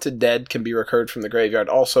 and Haunted Dead can be recurred from the graveyard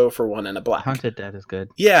also for 1 and a black. Haunted Dead is good.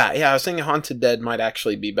 Yeah, I was thinking Haunted Dead might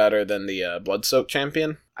actually be better than the Bloodsoaked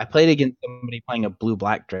Champion, I played against somebody playing a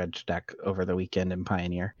blue-black dredge deck over the weekend in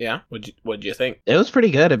Pioneer. Yeah? What'd you think? It was pretty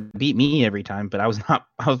good. It beat me every time, but I was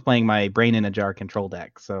playing my Brain in a Jar control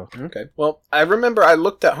deck, so. Okay. Well, I remember I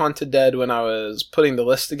looked at Haunted Dead when I was putting the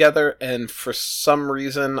list together, and for some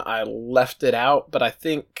reason I left it out, but I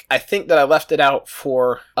think that I left it out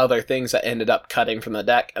for other things that ended up cutting from the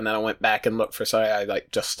deck, and then I went back and looked for, sorry, I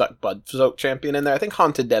just stuck Bloodsoaked Champion in there. I think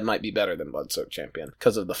Haunted Dead might be better than Bloodsoaked Champion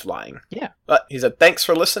because of the flying. Yeah. But he said, thanks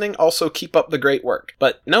for listening. Also, keep up the great work.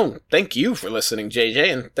 But no, thank you for listening,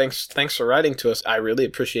 JJ, and thanks for writing to us. I really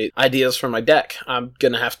appreciate ideas for my deck. I'm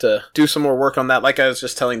going to have to do some more work on that. Like I was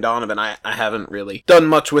just telling Donovan, I haven't really done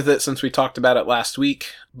much with it since we talked about it last week.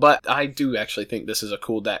 But I do actually think this is a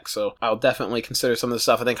cool deck, so I'll definitely consider some of the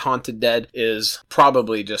stuff. I think Haunted Dead is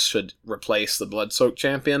probably just should replace the Bloodsoaked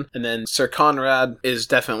Champion. And then Sir Conrad is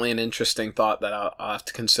definitely an interesting thought that I'll have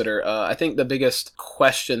to consider. I think the biggest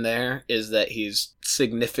question there is that he's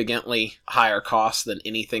significantly higher cost than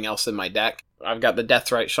anything else in my deck. I've got the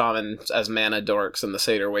Deathrite Shamans as mana dorks and the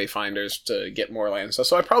Satyr Wayfinders to get more land stuff,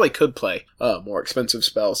 so I probably could play more expensive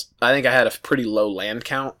spells. I think I had a pretty low land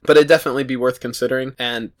count, but it'd definitely be worth considering.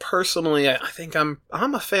 And personally, I think I'm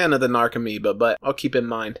a fan of the Narcomoeba, but I'll keep in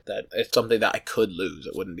mind that it's something that I could lose.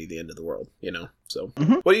 It wouldn't be the end of the world, you know? So,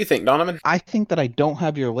 What do you think, Donovan? I think that I don't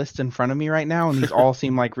have your list in front of me right now, and these all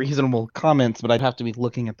seem like reasonable comments, but I'd have to be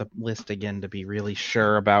looking at the list again to be really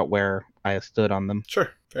sure about where I stood on them. Sure,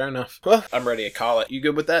 fair enough. Well, I'm ready to call it. You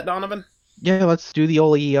good with that, Donovan? Yeah, let's do the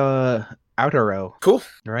Oli outer row. Cool.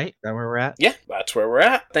 Right? Is that where we're at? Yeah, that's where we're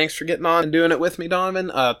at. Thanks for getting on and doing it with me,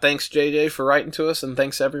 Donovan. Thanks, JJ, for writing to us, and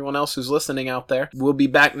thanks to everyone else who's listening out there. We'll be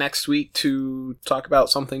back next week to talk about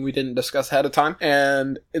something we didn't discuss ahead of time.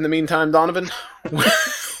 And in the meantime, Donovan,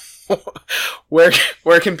 where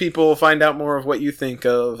can people find out more of what you think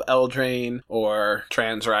of Eldraine or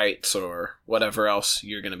trans rights or whatever else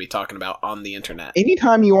you're going to be talking about on the internet?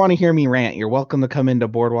 Anytime you want to hear me rant, you're welcome to come into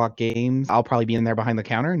Boardwalk Games. I'll probably be in there behind the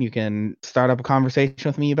counter, and you can start up a conversation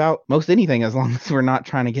with me about most anything, as long as we're not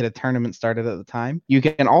trying to get a tournament started at the time. You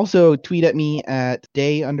can also tweet at me at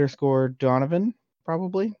day_Donovan,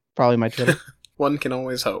 probably my Twitter. One can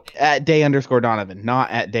always hope. At day_Donovan, not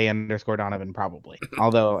at day_Donovan, probably.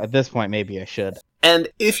 Although, at this point, maybe I should. And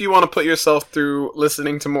if you want to put yourself through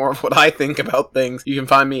listening to more of what I think about things, you can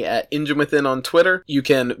find me at Engine Within on Twitter. You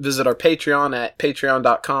can visit our Patreon at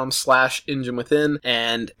patreon.com/Engine Within.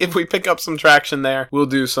 And if we pick up some traction there, we'll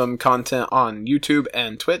do some content on YouTube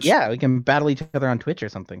and Twitch. Yeah, we can battle each other on Twitch or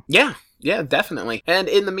something. Yeah, definitely. And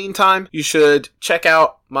in the meantime, you should check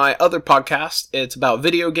out my other podcast. It's about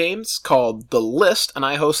video games called The List, and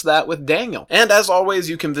I host that with Daniel. And as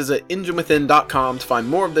always, you can visit enginewithin.com to find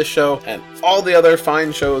more of this show and all the other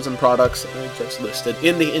fine shows and products that I just listed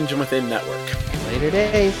in the Engine Within network. Later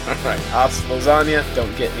days. Alright, hasta lasagna,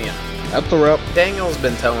 don't get me out. Up the rope. Daniel's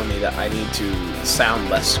been telling me that I need to sound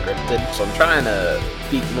less scripted, so I'm trying to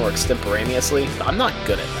speak more extemporaneously. I'm not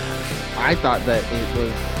good at that. I thought that it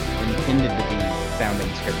was intended to be sounding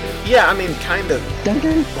scripted. Yeah, I mean, kind of.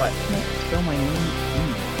 Duncan? What? Spell my name.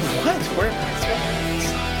 What? Where am I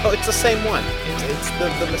spelling? Oh, it's the same one. It's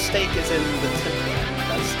the mistake is in the template.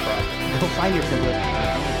 That's the problem. Go find your template.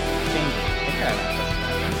 Change it. Okay.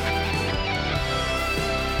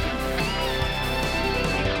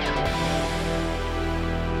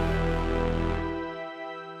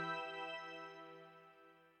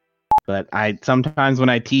 But sometimes when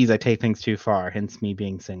I tease, I take things too far, hence me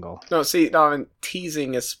being single. No, see, Donovan,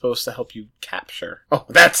 teasing is supposed to help you capture. Oh,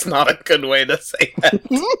 that's not a good way to say that.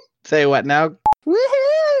 Say what now?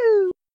 Woohoo!